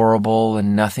horrible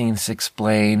and nothing's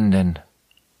explained, and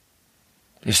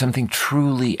there's something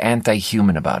truly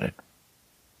anti-human about it.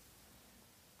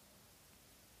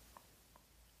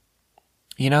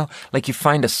 You know, like you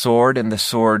find a sword and the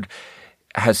sword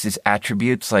has these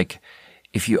attributes, like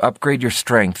if you upgrade your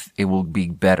strength, it will be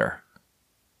better.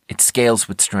 It scales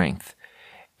with strength.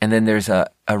 And then there's a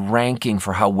ranking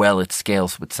for how well it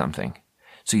scales with something.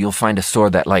 So you'll find a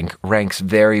sword that like ranks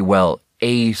very well.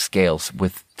 A scales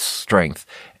with strength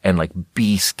and like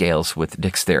B scales with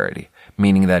dexterity.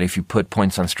 Meaning that if you put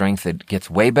points on strength, it gets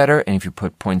way better. And if you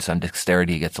put points on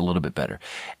dexterity, it gets a little bit better.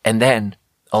 And then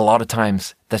a lot of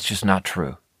times that's just not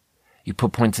true. You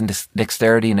put points in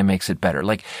dexterity and it makes it better.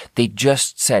 Like they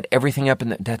just set everything up,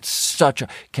 and that's such a,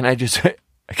 can I just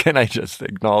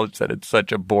acknowledge that it's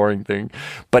such a boring thing,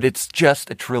 but it's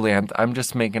just a truly, I'm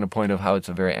just making a point of how it's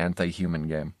a very anti-human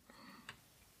game.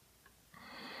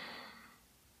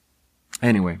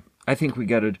 Anyway, I think we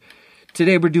got it.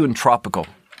 Today we're doing tropical.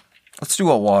 Let's do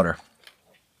a water.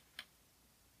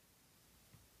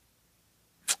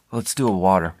 Let's do a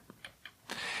water.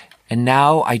 And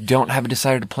now I don't have a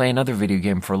desire to play another video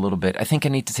game for a little bit. I think I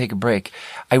need to take a break.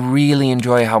 I really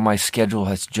enjoy how my schedule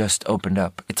has just opened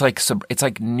up. It's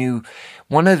like new.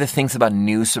 One of the things about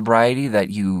new sobriety that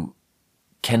you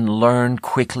can learn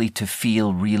quickly to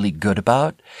feel really good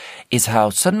about is how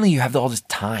suddenly you have all this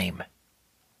time.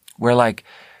 Where like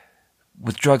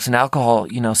with drugs and alcohol,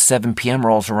 7 p.m.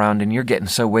 rolls around and you're getting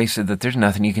so wasted that there's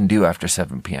nothing you can do after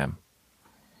 7 p.m.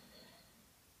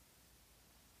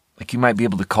 Like you might be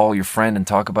able to call your friend and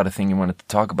talk about a thing you wanted to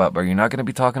talk about, but you're not going to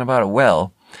be talking about it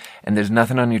well, and there's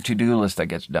nothing on your to-do list that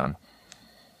gets done.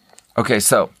 Okay,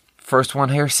 so first one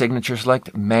here, signature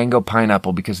select, mango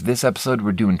pineapple, because this episode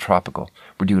we're doing tropical.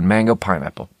 We're doing mango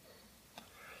pineapple.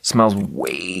 Smells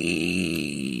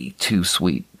way too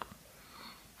sweet.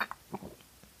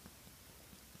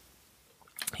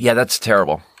 Yeah, that's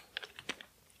terrible.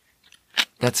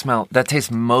 That tastes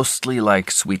mostly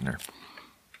like sweetener.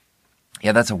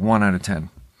 Yeah, that's a 1 out of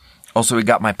 10. Also, it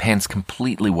got my pants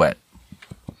completely wet.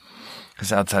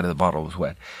 Because outside of the bottle was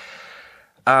wet.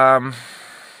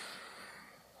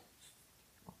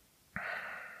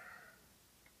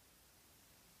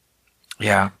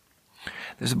 Yeah.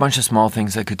 There's a bunch of small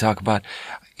things I could talk about.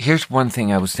 Here's one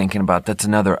thing I was thinking about. That's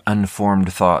another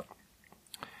unformed thought.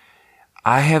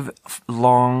 I have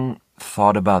long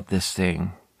thought about this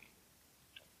thing.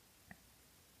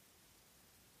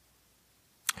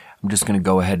 I'm just going to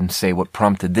go ahead and say what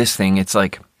prompted this thing. It's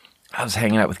like, I was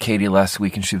hanging out with Katie last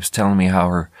week and she was telling me how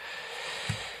her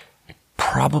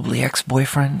probably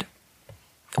ex-boyfriend,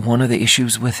 one of the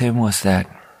issues with him was that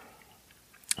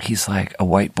he's like a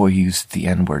white boy who used the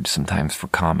N-word sometimes for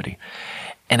comedy.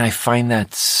 And I find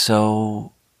that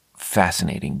so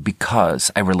fascinating because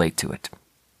I relate to it.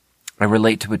 I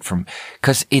relate to it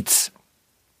because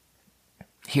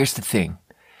here's the thing.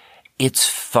 It's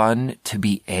fun to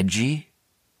be edgy.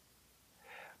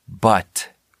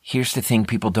 But here's the thing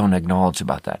people don't acknowledge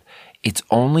about that. It's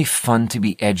only fun to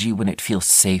be edgy when it feels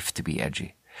safe to be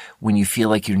edgy. When you feel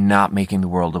like you're not making the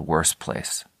world a worse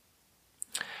place.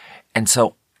 And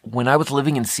so when I was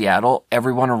living in Seattle,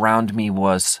 everyone around me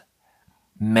was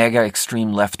mega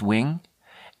extreme left wing.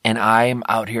 And I'm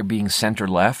out here being center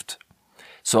left.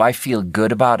 So I feel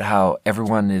good about how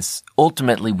everyone is,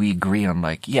 ultimately we agree on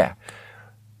like, yeah,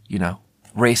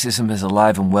 racism is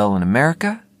alive and well in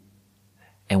America.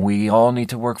 And we all need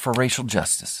to work for racial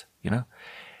justice,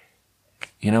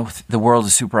 the world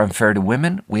is super unfair to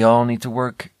women. We all need to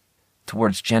work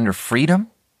towards gender freedom.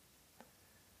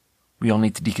 We all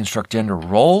need to deconstruct gender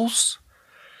roles.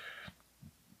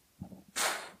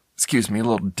 Excuse me, a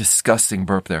little disgusting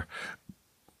burp there.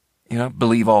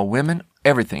 believe all women,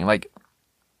 everything. Like,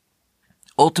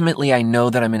 ultimately, I know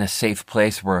that I'm in a safe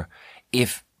place where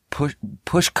if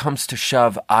push comes to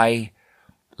shove, I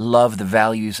love the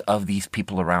values of these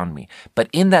people around me. But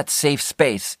in that safe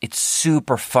space, it's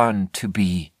super fun to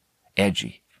be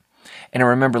edgy. And I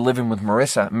remember living with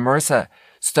Marissa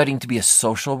studying to be a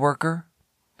social worker,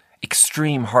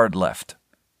 extreme hard left.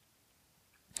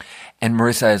 And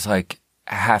Marissa is like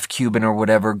half Cuban or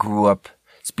whatever, grew up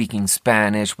speaking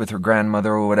Spanish with her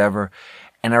grandmother or whatever.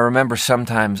 And I remember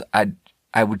sometimes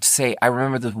I would say, I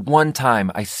remember this one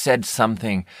time I said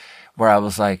something where I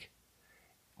was like,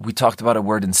 we talked about a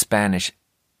word in Spanish,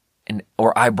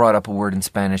 or I brought up a word in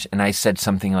Spanish, and I said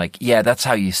something like, yeah, that's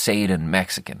how you say it in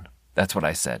Mexican. That's what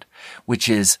I said, which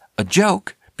is a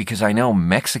joke because I know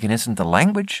Mexican isn't the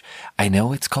language. I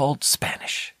know it's called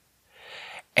Spanish.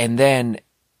 And then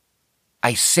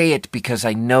I say it because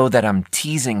I know that I'm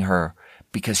teasing her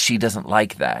because she doesn't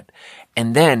like that.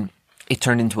 And then it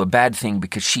turned into a bad thing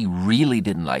because she really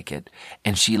didn't like it.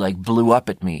 And she like blew up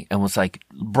at me and was like,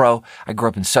 bro, I grew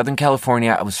up in Southern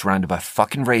California. I was surrounded by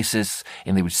fucking racists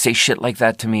and they would say shit like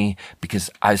that to me because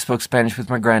I spoke Spanish with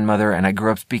my grandmother and I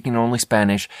grew up speaking only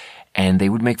Spanish, and they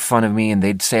would make fun of me and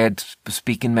they'd say I'd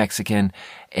speak in Mexican.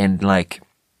 And like,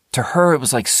 to her, it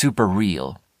was like super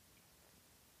real.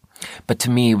 But to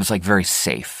me, it was like very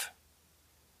safe.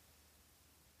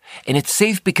 And it's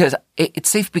safe because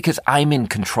I'm in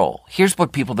control. Here's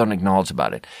what people don't acknowledge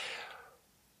about it.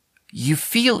 You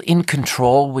feel in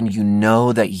control when you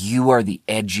know that you are the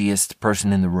edgiest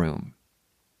person in the room.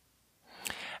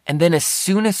 And then as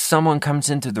soon as someone comes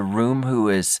into the room who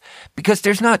is, because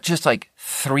there's not just like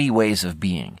 3 ways of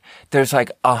being. There's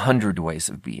like 100 ways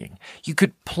of being. You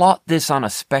could plot this on a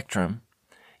spectrum.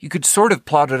 You could sort of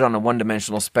plot it on a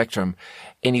one-dimensional spectrum,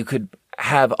 and you could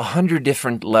have 100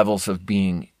 different levels of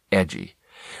being edgy,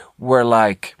 where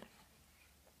like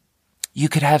you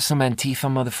could have some Antifa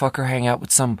motherfucker hang out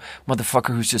with some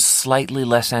motherfucker who's just slightly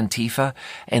less Antifa,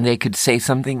 and they could say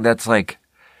something that's like,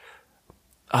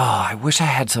 oh, I wish I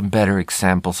had some better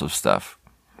examples of stuff.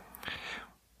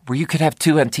 Where you could have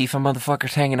 2 Antifa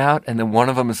motherfuckers hanging out, and then one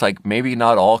of them is like, maybe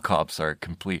not all cops are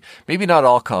complete. Maybe not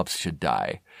all cops should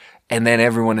die. And then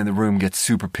everyone in the room gets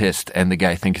super pissed, and the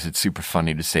guy thinks it's super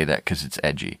funny to say that because it's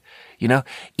edgy.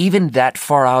 Even that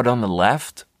far out on the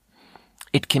left,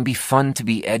 it can be fun to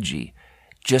be edgy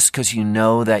just because you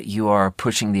know that you are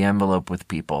pushing the envelope with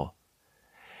people.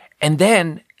 And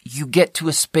then you get to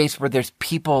a space where there's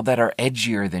people that are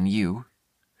edgier than you.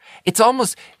 It's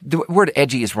almost, the word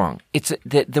edgy is wrong. It's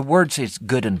the word says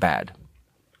good and bad.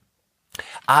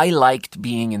 I liked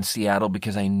being in Seattle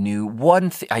because I knew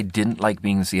I didn't like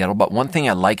being in Seattle, but one thing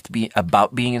I liked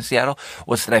about being in Seattle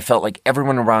was that I felt like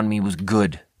everyone around me was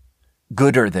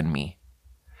gooder than me.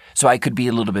 So I could be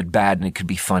a little bit bad and it could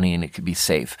be funny and it could be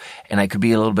safe. And I could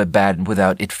be a little bit bad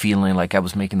without it feeling like I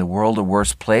was making the world a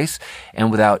worse place,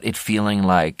 and without it feeling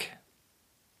like,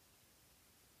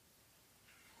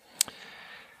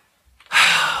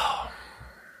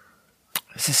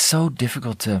 this is so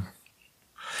difficult to,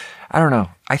 I don't know.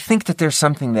 I think that there's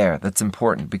something there that's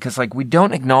important because like we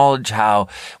don't acknowledge how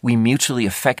we mutually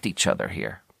affect each other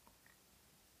here.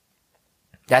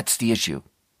 That's the issue.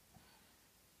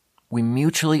 We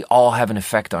mutually all have an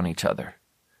effect on each other.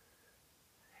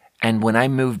 And when I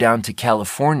moved down to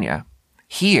California,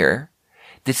 here,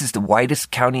 this is the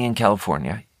whitest county in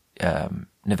California,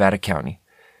 Nevada County.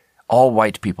 All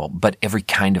white people, but every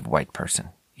kind of white person,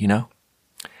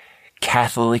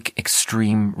 Catholic,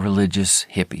 extreme religious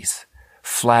hippies,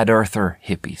 flat earther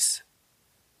hippies,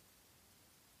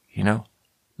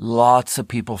 lots of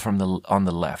people on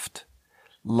the left,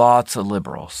 lots of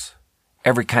liberals,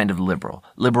 every kind of liberal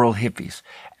hippies,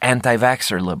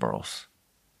 anti-vaxxer liberals,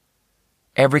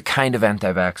 every kind of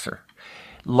anti-vaxxer,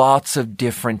 lots of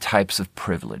different types of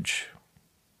privilege.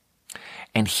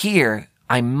 And here,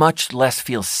 I much less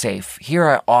feel safe. Here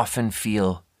I often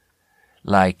feel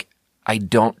like I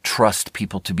don't trust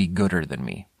people to be gooder than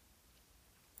me.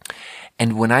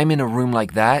 And when I'm in a room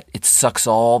like that, it sucks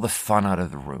all the fun out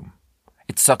of the room.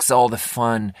 It sucks all the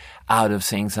fun out of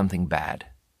saying something bad.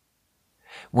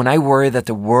 When I worry that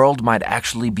the world might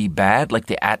actually be bad, like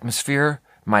the atmosphere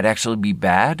might actually be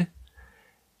bad,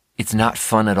 it's not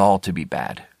fun at all to be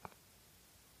bad.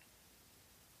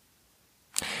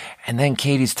 And then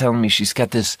Katie's telling me she's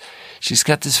got this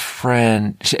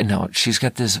friend, she's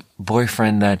got this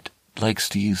boyfriend that likes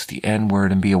to use the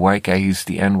N-word and be a white guy who uses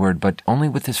the N-word, but only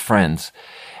with his friends.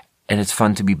 And it's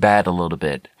fun to be bad a little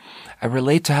bit. I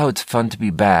relate to how it's fun to be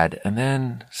bad. And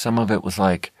then some of it was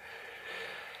like,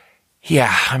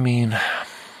 yeah, I mean,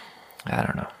 I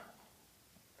don't know.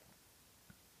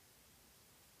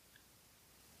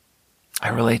 I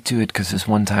relate to it because this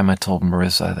one time I told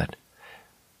Marissa that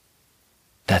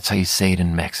that's how you say it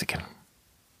in Mexican.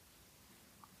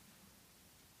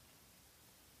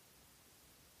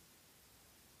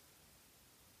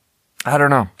 I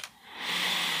don't know.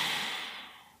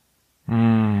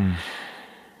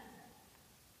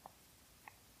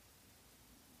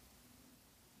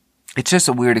 It's just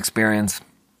a weird experience.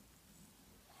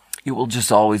 It will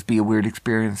just always be a weird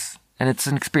experience. And it's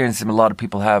an experience that a lot of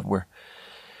people have where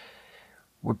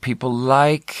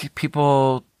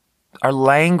our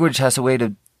language has a way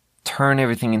to turn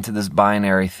everything into this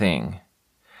binary thing.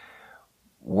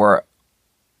 Where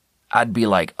I'd be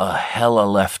like a hella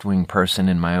left-wing person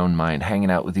in my own mind, hanging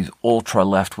out with these ultra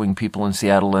left-wing people in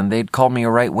Seattle, and they'd call me a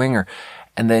right-winger.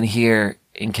 And then here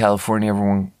in California,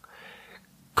 everyone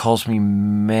calls me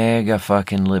mega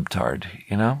fucking libtard,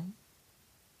 you know?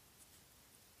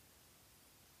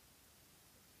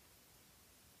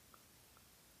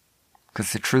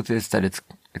 Because the truth is that it's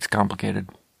complicated.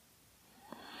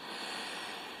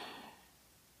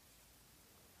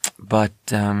 But,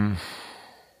 yeah,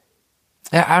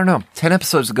 I don't know. 10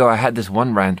 episodes ago, I had this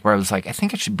one rant where I was like, I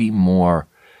think I should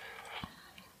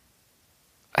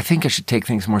take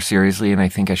things more seriously, and I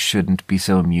think I shouldn't be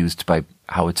so amused by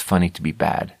how it's funny to be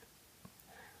bad.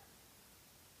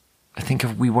 I think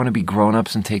if we want to be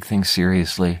grown-ups and take things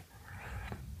seriously,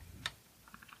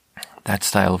 that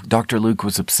style of... Dr. Luke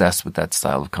was obsessed with that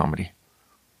style of comedy.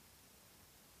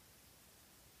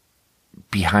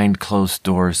 Behind closed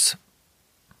doors,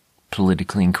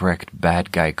 politically incorrect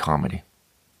bad guy comedy.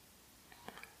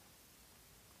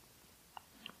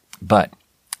 But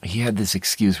he had this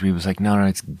excuse where he was like, no,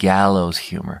 it's gallows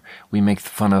humor. We make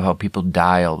fun of how people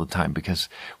die all the time because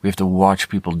we have to watch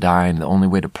people die, and the only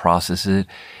way to process it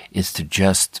is to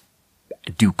just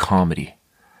do comedy.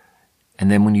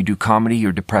 And then when you do comedy,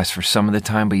 you're depressed for some of the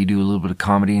time, but you do a little bit of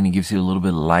comedy and it gives you a little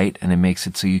bit of light, and it makes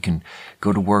it so you can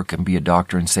go to work and be a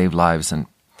doctor and save lives. And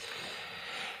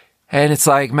it's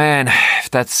like, man,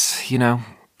 that's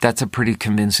a pretty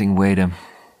convincing way to,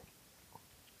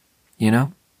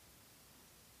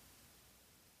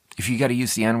 if you got to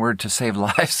use the N-word to save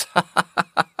lives,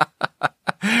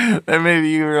 then maybe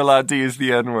you're allowed to use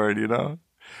the N-word,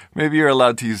 Maybe you're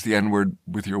allowed to use the N-word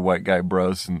with your white guy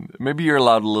bros, and maybe you're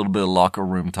allowed a little bit of locker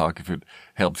room talk if it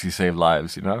helps you save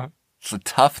lives, It's a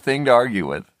tough thing to argue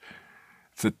with.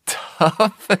 It's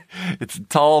a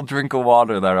tall drink of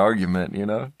water, that argument,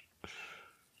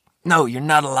 No, you're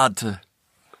not allowed to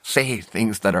say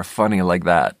things that are funny like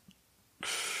that.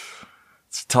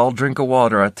 It's a tall drink of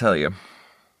water, I tell you.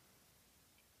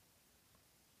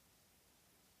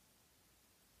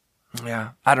 Yeah,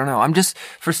 I don't know.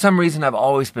 For some reason, I've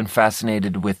always been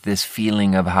fascinated with this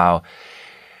feeling of how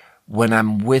when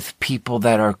I'm with people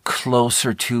that are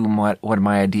closer to what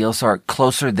my ideals are,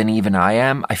 closer than even I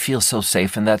am, I feel so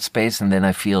safe in that space. And then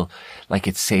I feel like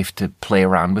it's safe to play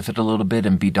around with it a little bit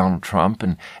and be Donald Trump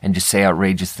and just say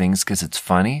outrageous things because it's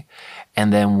funny.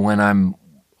 And then when I'm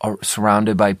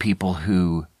surrounded by people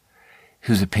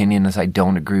whose opinions I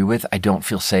don't agree with, I don't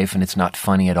feel safe, and it's not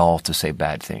funny at all to say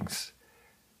bad things.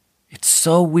 It's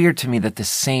so weird to me that the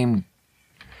same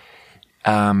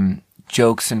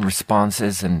jokes and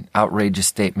responses and outrageous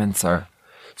statements are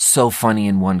so funny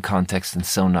in one context and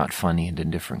so not funny in a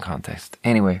different context.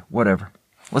 Anyway, whatever.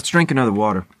 Let's drink another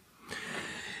water.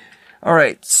 All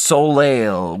right,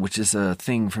 Soleil, which is a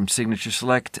thing from Signature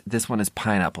Select. This one is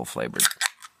pineapple flavored.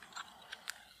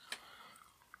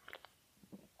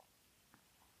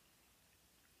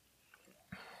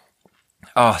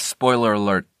 Oh, spoiler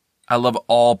alert. I love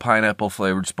all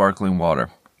pineapple-flavored sparkling water.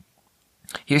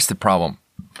 Here's the problem.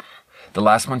 The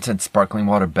last one said sparkling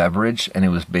water beverage, and it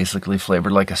was basically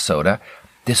flavored like a soda.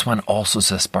 This one also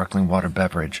says sparkling water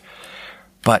beverage,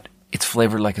 but it's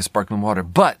flavored like a sparkling water.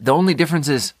 But the only difference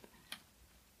is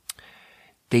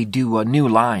they do a new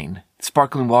line,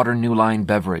 sparkling water new line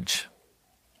beverage.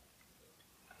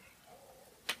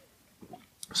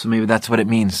 So maybe that's what it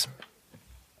means.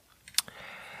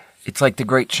 It's like the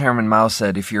great Chairman Mao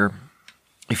said, if your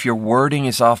wording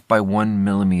is off by 1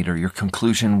 millimeter, your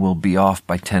conclusion will be off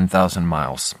by 10,000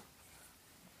 miles.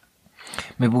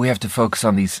 Maybe we have to focus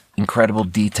on these incredible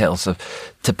details of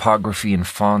typography and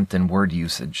font and word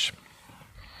usage.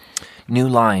 New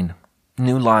line,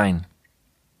 new line,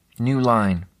 new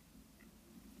line.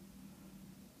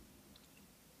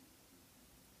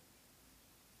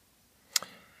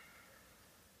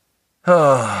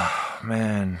 Oh,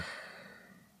 man.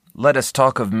 Let us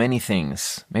talk of many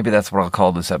things. Maybe that's what I'll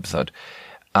call this episode.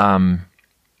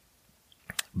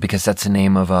 Because that's the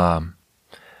name of a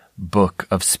book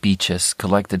of speeches,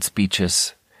 collected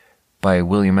speeches by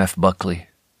William F. Buckley,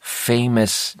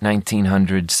 famous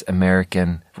 1900s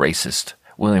American racist,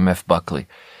 William F. Buckley.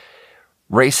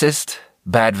 Racist,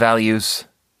 bad values,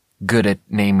 good at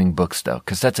naming books though,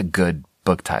 because that's a good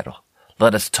book title.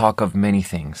 Let us talk of many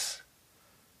things.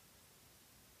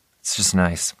 It's just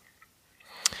nice.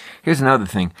 Here's another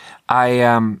thing.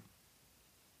 I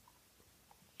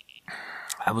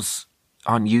was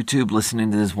on YouTube listening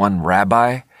to this one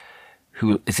rabbi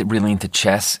who is really into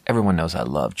chess. Everyone knows I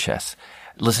love chess.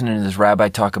 Listening to this rabbi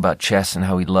talk about chess and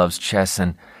how he loves chess,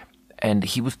 and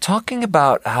he was talking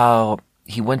about how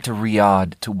he went to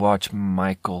Riyadh to watch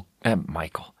Magnus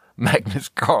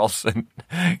Carlsen,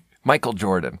 Michael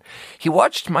Jordan. He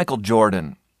watched Michael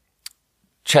Jordan,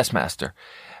 chess master.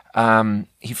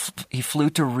 He flew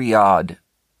to Riyadh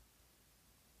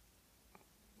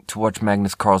to watch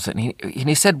Magnus Carlsen. And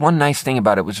he said one nice thing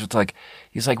about it, which was like,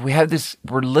 he's like,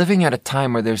 we're living at a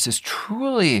time where there's this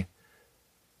truly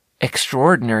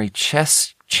extraordinary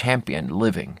chess champion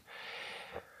living.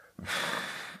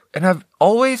 And I've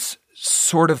always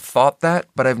sort of thought that,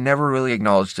 but I've never really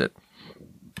acknowledged it.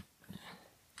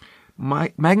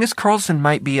 Magnus Carlsen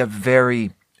might be a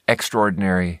very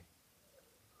extraordinary,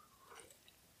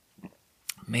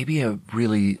 maybe a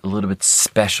little bit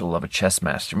special of a chess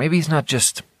master. Maybe he's not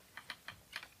just,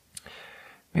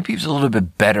 maybe he's a little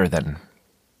bit better than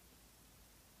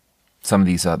some of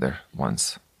these other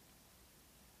ones.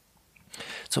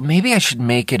 So maybe I should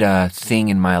make it a thing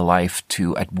in my life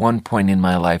to, at one point in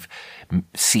my life,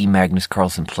 see Magnus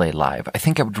Carlsen play live. I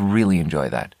think I would really enjoy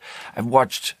that. I've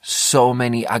watched so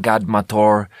many Agad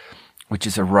Mator, which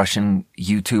is a Russian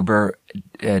YouTuber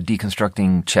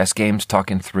deconstructing chess games,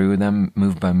 talking through them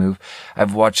move by move.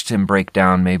 I've watched him break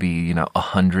down maybe,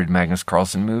 100 Magnus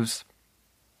Carlsen moves.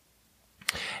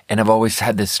 And I've always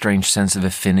had this strange sense of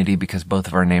affinity because both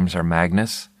of our names are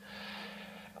Magnus.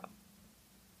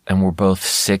 And we're both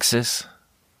sixes.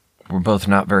 We're both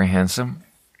not very handsome.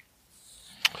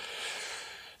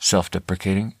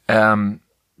 Self-deprecating.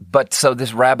 But so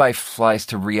this rabbi flies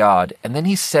to Riyadh, and then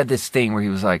he said this thing where he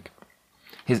was like,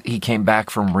 he came back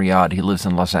from Riyadh. He lives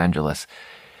in Los Angeles.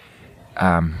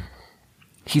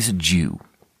 He's a Jew.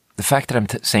 The fact that I'm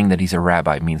saying that he's a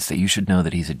rabbi means that you should know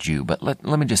that he's a Jew, but let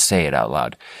me just say it out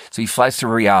loud. So he flies to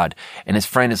Riyadh, and his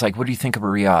friend is like, what do you think of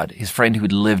Riyadh? His friend who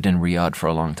had lived in Riyadh for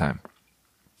a long time.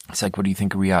 It's like, what do you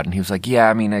think of Riyadh? And he was like, yeah,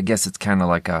 I mean, I guess it's kind of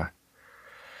like a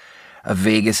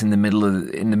Vegas in the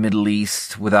Middle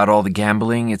East without all the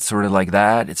gambling. It's sort of like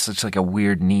that. It's such like a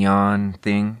weird neon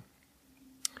thing.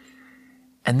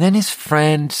 And then his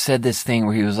friend said this thing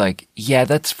where he was like, yeah,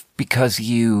 that's because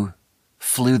you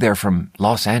flew there from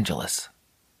Los Angeles.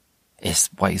 Is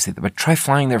why you say that. But try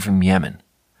flying there from Yemen.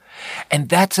 And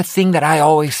that's a thing that I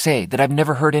always say, that I've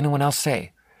never heard anyone else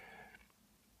say.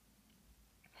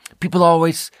 People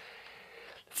always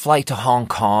fly to Hong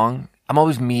Kong. I'm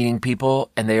always meeting people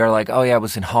and they are like, oh yeah, I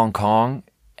was in Hong Kong.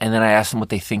 And then I ask them what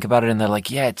they think about it and they're like,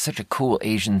 yeah, it's such a cool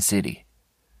Asian city.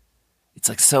 It's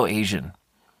like so Asian.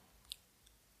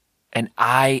 And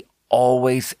I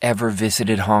always ever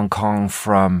visited Hong Kong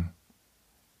from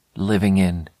living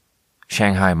in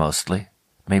Shanghai mostly.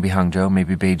 Maybe Hangzhou,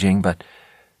 maybe Beijing, but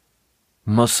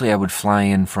mostly I would fly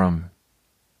in from,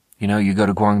 you go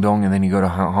to Guangdong and then you go to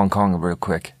Hong Kong real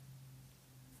quick.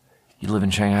 You live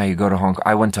in Shanghai, you go to Hong Kong.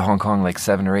 I went to Hong Kong like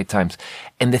 7 or 8 times.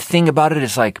 And the thing about it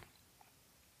is like,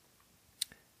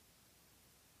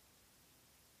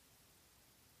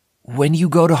 when you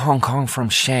go to Hong Kong from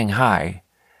Shanghai,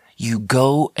 you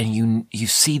go and you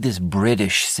see this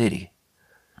British city.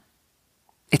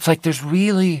 It's like there's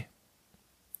really,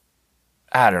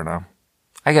 I don't know.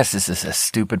 I guess this is a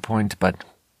stupid point, but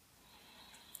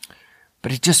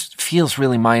it just feels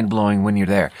really mind-blowing when you're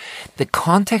there. The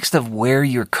context of where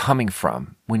you're coming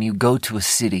from when you go to a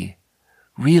city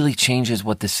really changes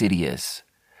what the city is.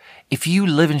 If you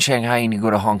live in Shanghai and you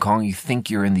go to Hong Kong, you think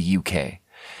you're in the UK.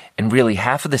 And really,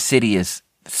 half of the city is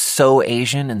so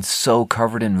Asian and so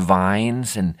covered in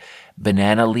vines and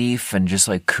banana leaf and just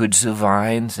like kudzu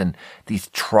vines and these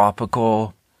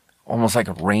tropical, almost like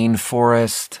a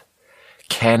rainforest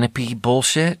canopy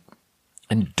bullshit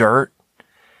and dirt.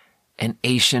 An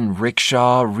Asian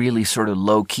rickshaw, really sort of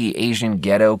low-key Asian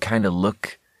ghetto kind of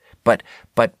look. But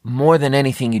more than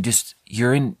anything, you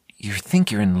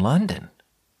think you're in London.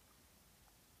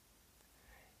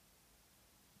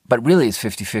 But really it's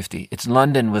 50-50. It's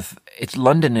London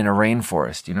in a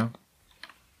rainforest,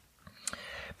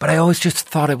 But I always just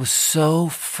thought it was so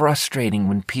frustrating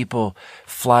when people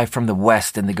fly from the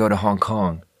West and they go to Hong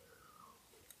Kong.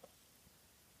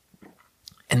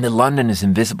 And the London is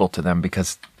invisible to them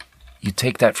because you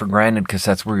take that for granted because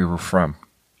that's where you were from.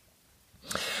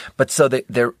 But so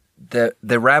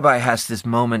the rabbi has this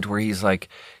moment where he's like,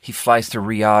 he flies to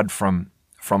Riyadh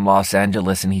from Los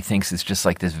Angeles, and he thinks it's just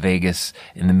like this Vegas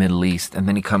in the Middle East. And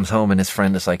then he comes home and his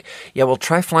friend is like, yeah, well,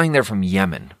 try flying there from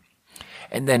Yemen.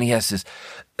 And then he has this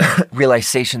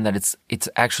realization that it's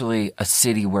actually a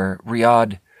city where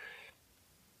Riyadh,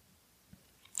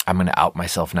 I'm going to out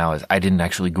myself now, as I didn't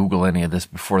actually Google any of this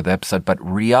before the episode, but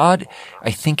Riyadh,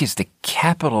 I think, is the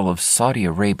capital of Saudi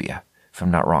Arabia, if I'm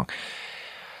not wrong.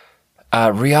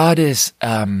 Riyadh is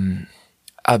an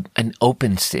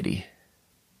open city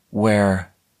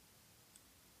where,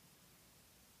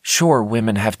 sure,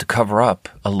 women have to cover up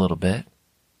a little bit,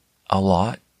 a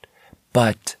lot,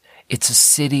 but it's a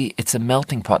city, it's a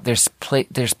melting pot.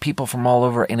 There's people from all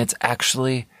over, and it's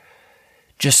actually,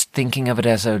 just thinking of it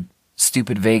as a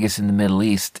stupid Vegas in the Middle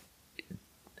East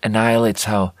annihilates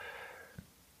how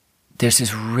there's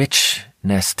this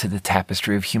richness to the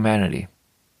tapestry of humanity.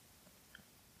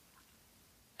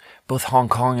 Both Hong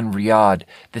Kong and Riyadh,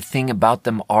 the thing about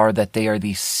them are that they are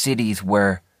these cities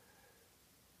where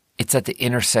it's at the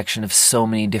intersection of so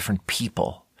many different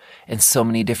people, and so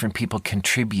many different people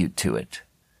contribute to it,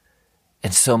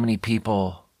 and so many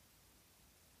people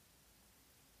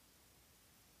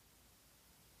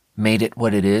made it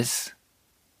what it is.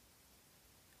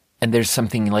 And there's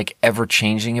something like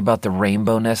ever-changing about the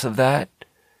rainbowness of that.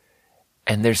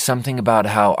 And there's something about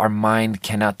how our mind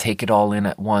cannot take it all in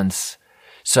at once.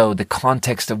 So the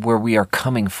context of where we are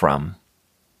coming from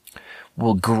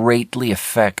will greatly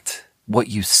affect what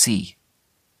you see.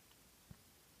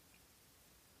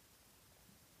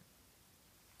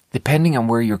 Depending on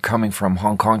where you're coming from,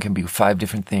 Hong Kong can be 5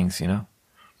 different things,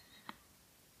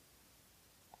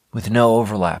 with no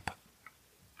overlap.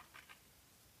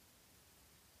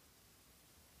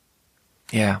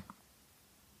 Yeah.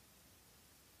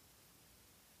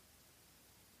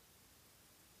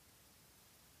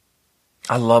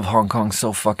 I love Hong Kong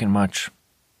so fucking much.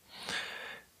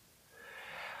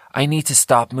 I need to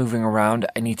stop moving around.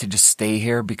 I need to just stay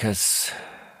here because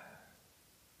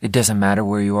it doesn't matter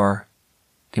where you are.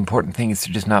 The important thing is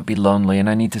to just not be lonely. And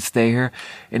I need to stay here,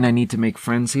 and I need to make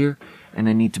friends here, and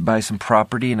I need to buy some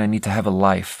property, and I need to have a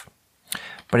life.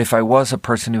 But if I was a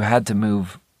person who had to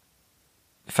move,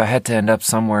 if I had to end up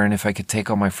somewhere, and if I could take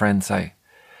all my friends, I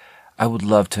would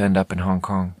love to end up in Hong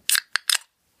Kong.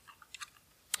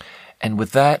 And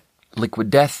with that, Liquid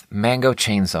Death, Mango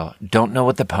Chainsaw. Don't know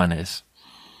what the pun is.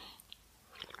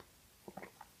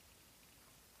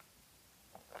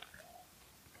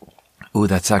 Ooh,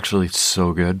 that's actually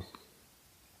so good.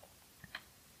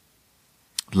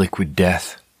 Liquid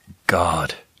Death.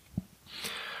 God.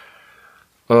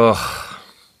 Ugh.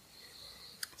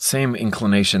 Same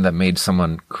inclination that made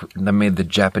the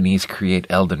Japanese create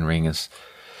Elden Ring is,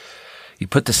 you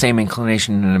put the same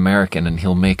inclination in an American and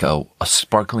he'll make a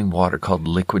sparkling water called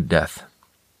Liquid Death.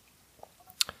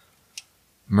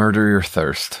 Murder your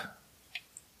thirst.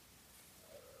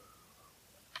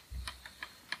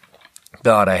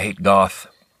 God, I hate goth.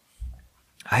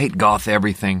 I hate goth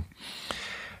everything.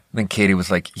 And then Katie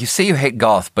was like, you say you hate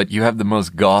goth, but you have the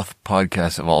most goth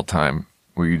podcast of all time,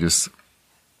 where you just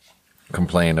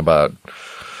complain about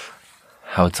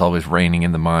how it's always raining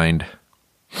in the mind.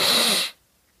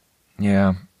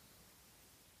 Yeah.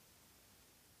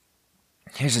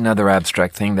 Here's another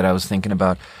abstract thing that I was thinking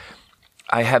about.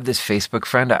 I have this Facebook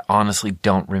friend. I honestly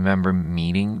don't remember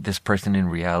meeting this person in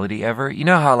reality ever. You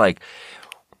know how, like,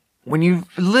 when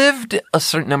you've lived a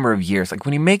certain number of years, like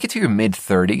when you make it to your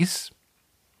mid-30s,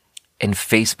 and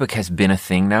Facebook has been a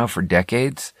thing now for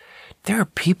decades, there are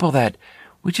people that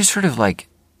we just sort of like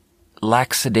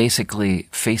lackadaisically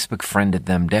Facebook friended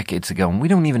them decades ago, and we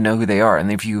don't even know who they are.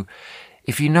 And if you're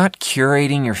not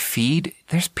curating your feed,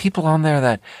 there's people on there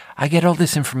that I get all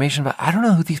this information about. I don't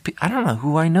know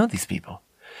who I know these people.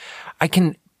 I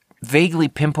can vaguely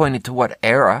pinpoint it to what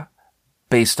era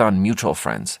based on mutual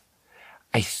friends.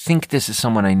 I think this is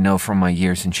someone I know from my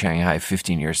years in Shanghai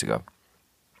 15 years ago.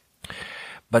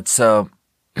 But so,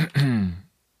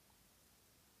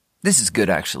 this is good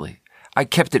actually. I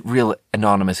kept it real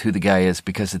anonymous who the guy is,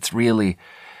 because it's really,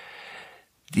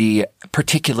 the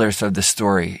particulars of the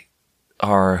story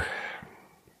are,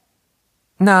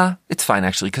 it's fine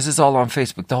actually, because it's all on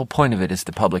Facebook. The whole point of it is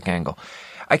the public angle.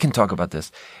 I can talk about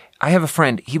this. I have a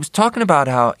friend, he was talking about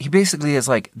how he basically is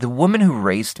like, the woman who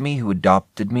raised me, who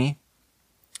adopted me,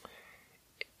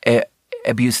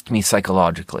 abused me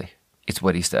psychologically. It's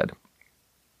what he said.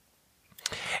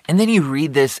 And then you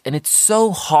read this, and it's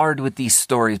so hard with these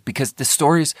stories, because the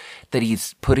stories that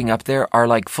he's putting up there are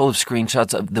like full of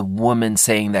screenshots of the woman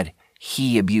saying that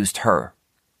he abused her.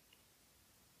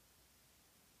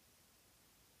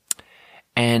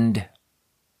 And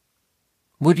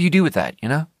What do you do with that, you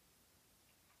know?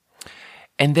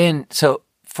 And then, so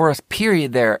for a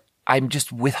period there, I'm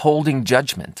just withholding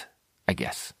judgment, I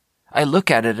guess. I look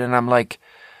at it and I'm like,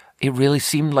 it really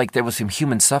seemed like there was some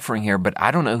human suffering here, but I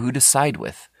don't know who to side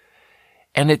with.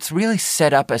 And it's really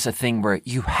set up as a thing where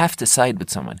you have to side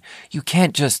with someone. You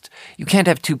can't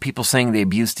have two people saying they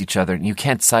abused each other and you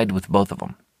can't side with both of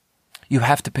them. You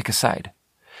have to pick a side.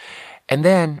 And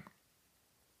then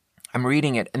I'm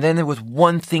reading it, and then there was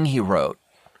one thing he wrote,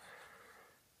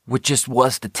 which just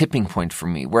was the tipping point for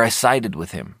me, where I sided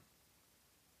with him.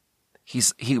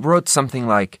 He wrote something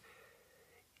like,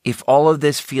 if all of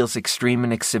this feels extreme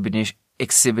and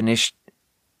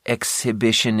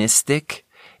exhibitionistic,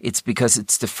 it's because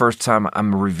it's the first time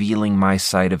I'm revealing my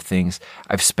side of things.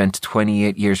 I've spent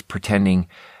 28 years pretending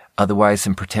otherwise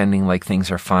and pretending like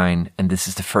things are fine. And this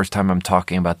is the first time I'm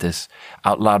talking about this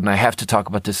out loud. And I have to talk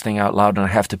about this thing out loud, and I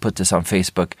have to put this on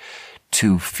Facebook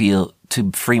to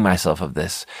free myself of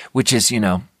this, which is,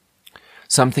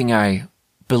 something I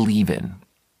believe in.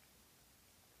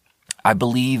 I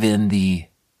believe in the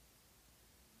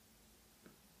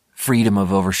freedom of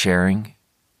oversharing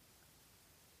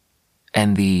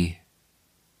and it's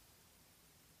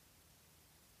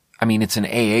an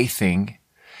AA thing.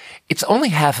 It's only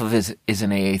half of it is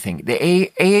an AA thing. The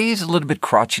AA is a little bit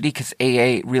crotchety because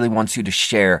AA really wants you to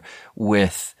share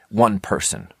with one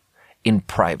person in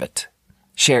private.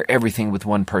 Share everything with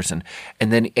one person.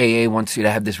 And then AA wants you to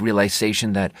have this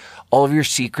realization that all of your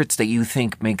secrets that you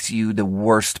think makes you the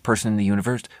worst person in the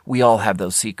universe, we all have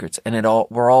those secrets. And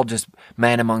we're all just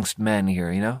man amongst men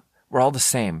here, We're all the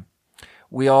same.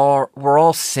 We're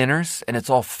all sinners, and it's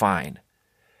all fine.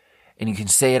 And you can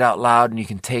say it out loud, and you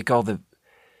can take all the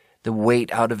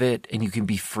weight out of it, and you can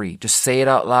be free. Just say it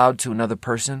out loud to another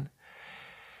person.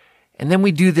 And then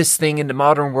we do this thing in the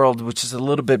modern world, which is a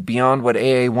little bit beyond what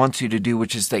AA wants you to do,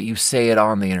 which is that you say it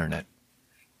on the internet.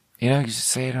 You just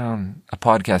say it on a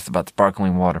podcast about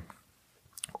sparkling water.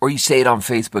 Or you say it on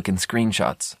Facebook in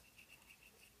screenshots.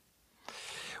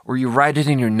 Or you write it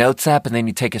in your notes app, and then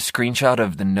you take a screenshot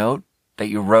of the note that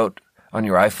you wrote on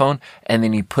your iPhone, and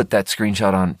then you put that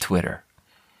screenshot on Twitter.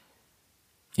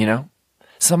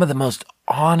 Some of the most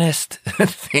honest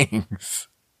things.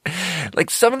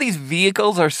 Like, some of these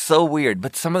vehicles are so weird,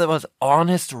 but some of the most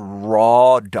honest,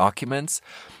 raw documents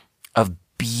of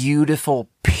beautiful,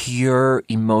 pure,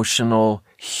 emotional,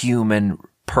 human,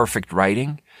 perfect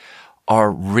writing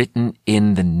are written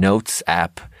in the Notes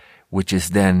app, which is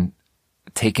then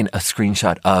taken a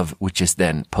screenshot of, which is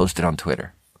then posted on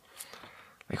Twitter.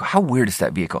 Like, how weird is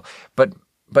that vehicle? But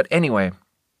anyway,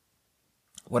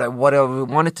 what I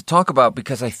wanted to talk about,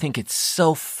 because I think it's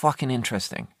so fucking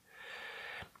interesting,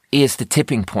 is the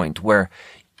tipping point where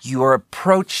you are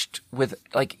approached with,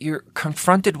 you're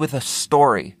confronted with a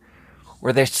story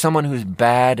where there's someone who's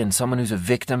bad and someone who's a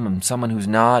victim and someone who's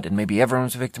not, and maybe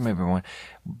everyone's a victim, everyone,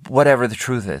 whatever the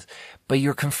truth is. But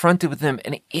you're confronted with them,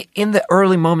 and in the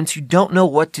early moments, you don't know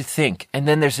what to think. And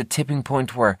then there's a tipping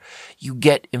point where you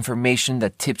get information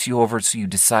that tips you over, so you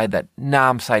decide that,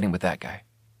 I'm siding with that guy.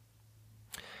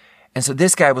 And so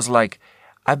this guy was like,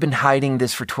 I've been hiding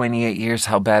this for 28 years,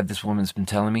 how bad this woman's been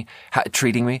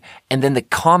treating me. And then the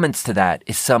comments to that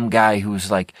is some guy who's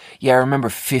like, yeah, I remember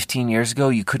 15 years ago,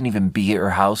 you couldn't even be at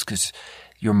her house because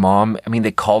your mom,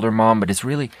 they called her mom, but it's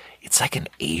like an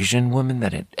Asian woman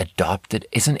that adopted,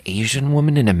 is an Asian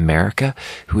woman in America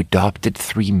who adopted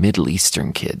 3 Middle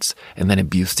Eastern kids and then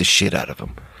abused the shit out of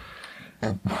them.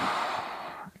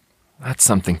 That's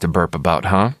something to burp about,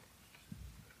 huh?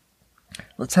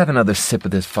 Let's have another sip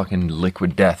of this fucking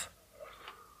liquid death.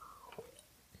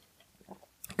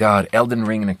 God, Elden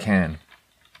Ring in a can.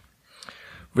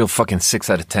 Real fucking 6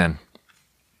 out of 10.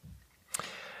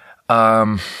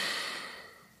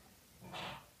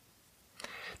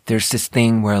 There's this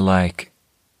thing where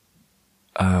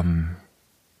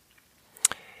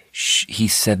he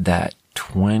said that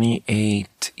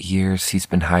 28 years he's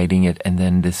been hiding it, and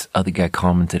then this other guy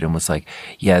commented and was like,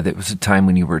 yeah, there was a time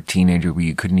when you were a teenager where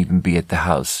you couldn't even be at the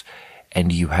house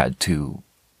and you had to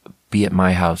be at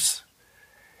my house,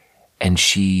 and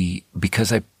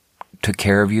because I took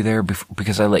care of you there,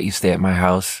 because I let you stay at my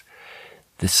house,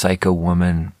 this psycho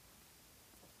woman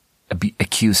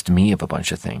accused me of a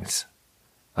bunch of things.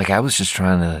 I was just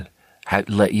trying to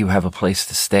let you have a place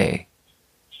to stay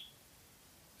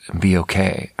and be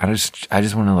okay. I just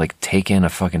want to take in a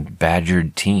fucking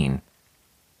badgered teen.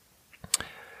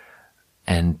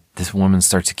 And this woman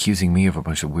starts accusing me of a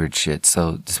bunch of weird shit.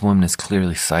 So this woman is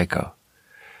clearly psycho.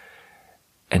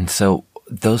 And so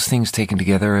those things taken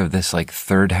together of this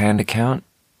third hand account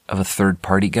of a third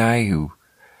party guy who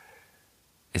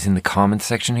is in the comments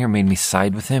section here made me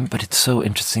side with him, but it's so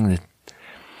interesting that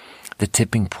the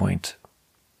tipping point.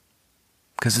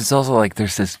 Because it's also like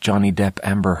there's this Johnny Depp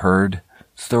Amber Heard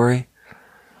story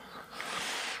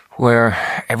where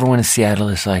everyone in Seattle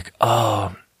is like,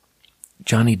 oh,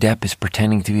 Johnny Depp is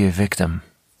pretending to be a victim.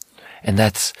 And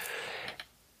that's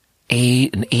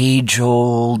an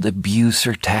age-old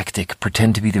abuser tactic,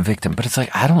 pretend to be the victim. But it's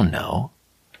like, I don't know.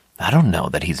 I don't know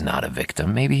that he's not a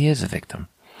victim. Maybe he is a victim.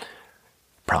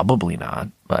 Probably not,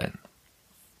 but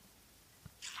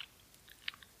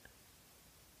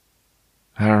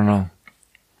I don't know.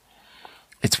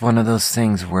 It's one of those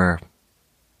things where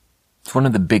it's one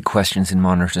of the big questions in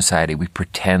modern society. We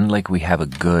pretend like we have a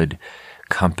good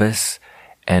compass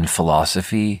and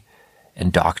philosophy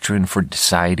and doctrine for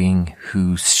deciding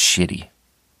who's shitty,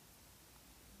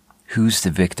 who's the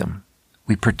victim.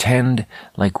 We pretend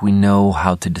like we know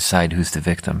how to decide who's the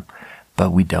victim,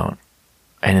 but we don't.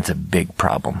 And it's a big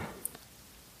problem.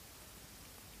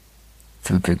 It's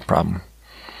a big problem.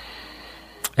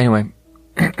 Anyway,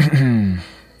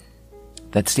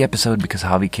 that's the episode because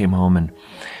Javi came home, and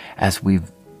as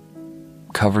we've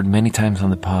covered many times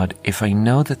on the pod, if I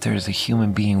know that there's a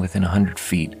human being within 100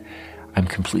 feet, I'm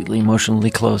completely emotionally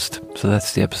closed. So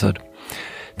that's the episode.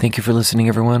 Thank you for listening,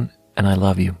 everyone, and I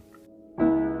love you.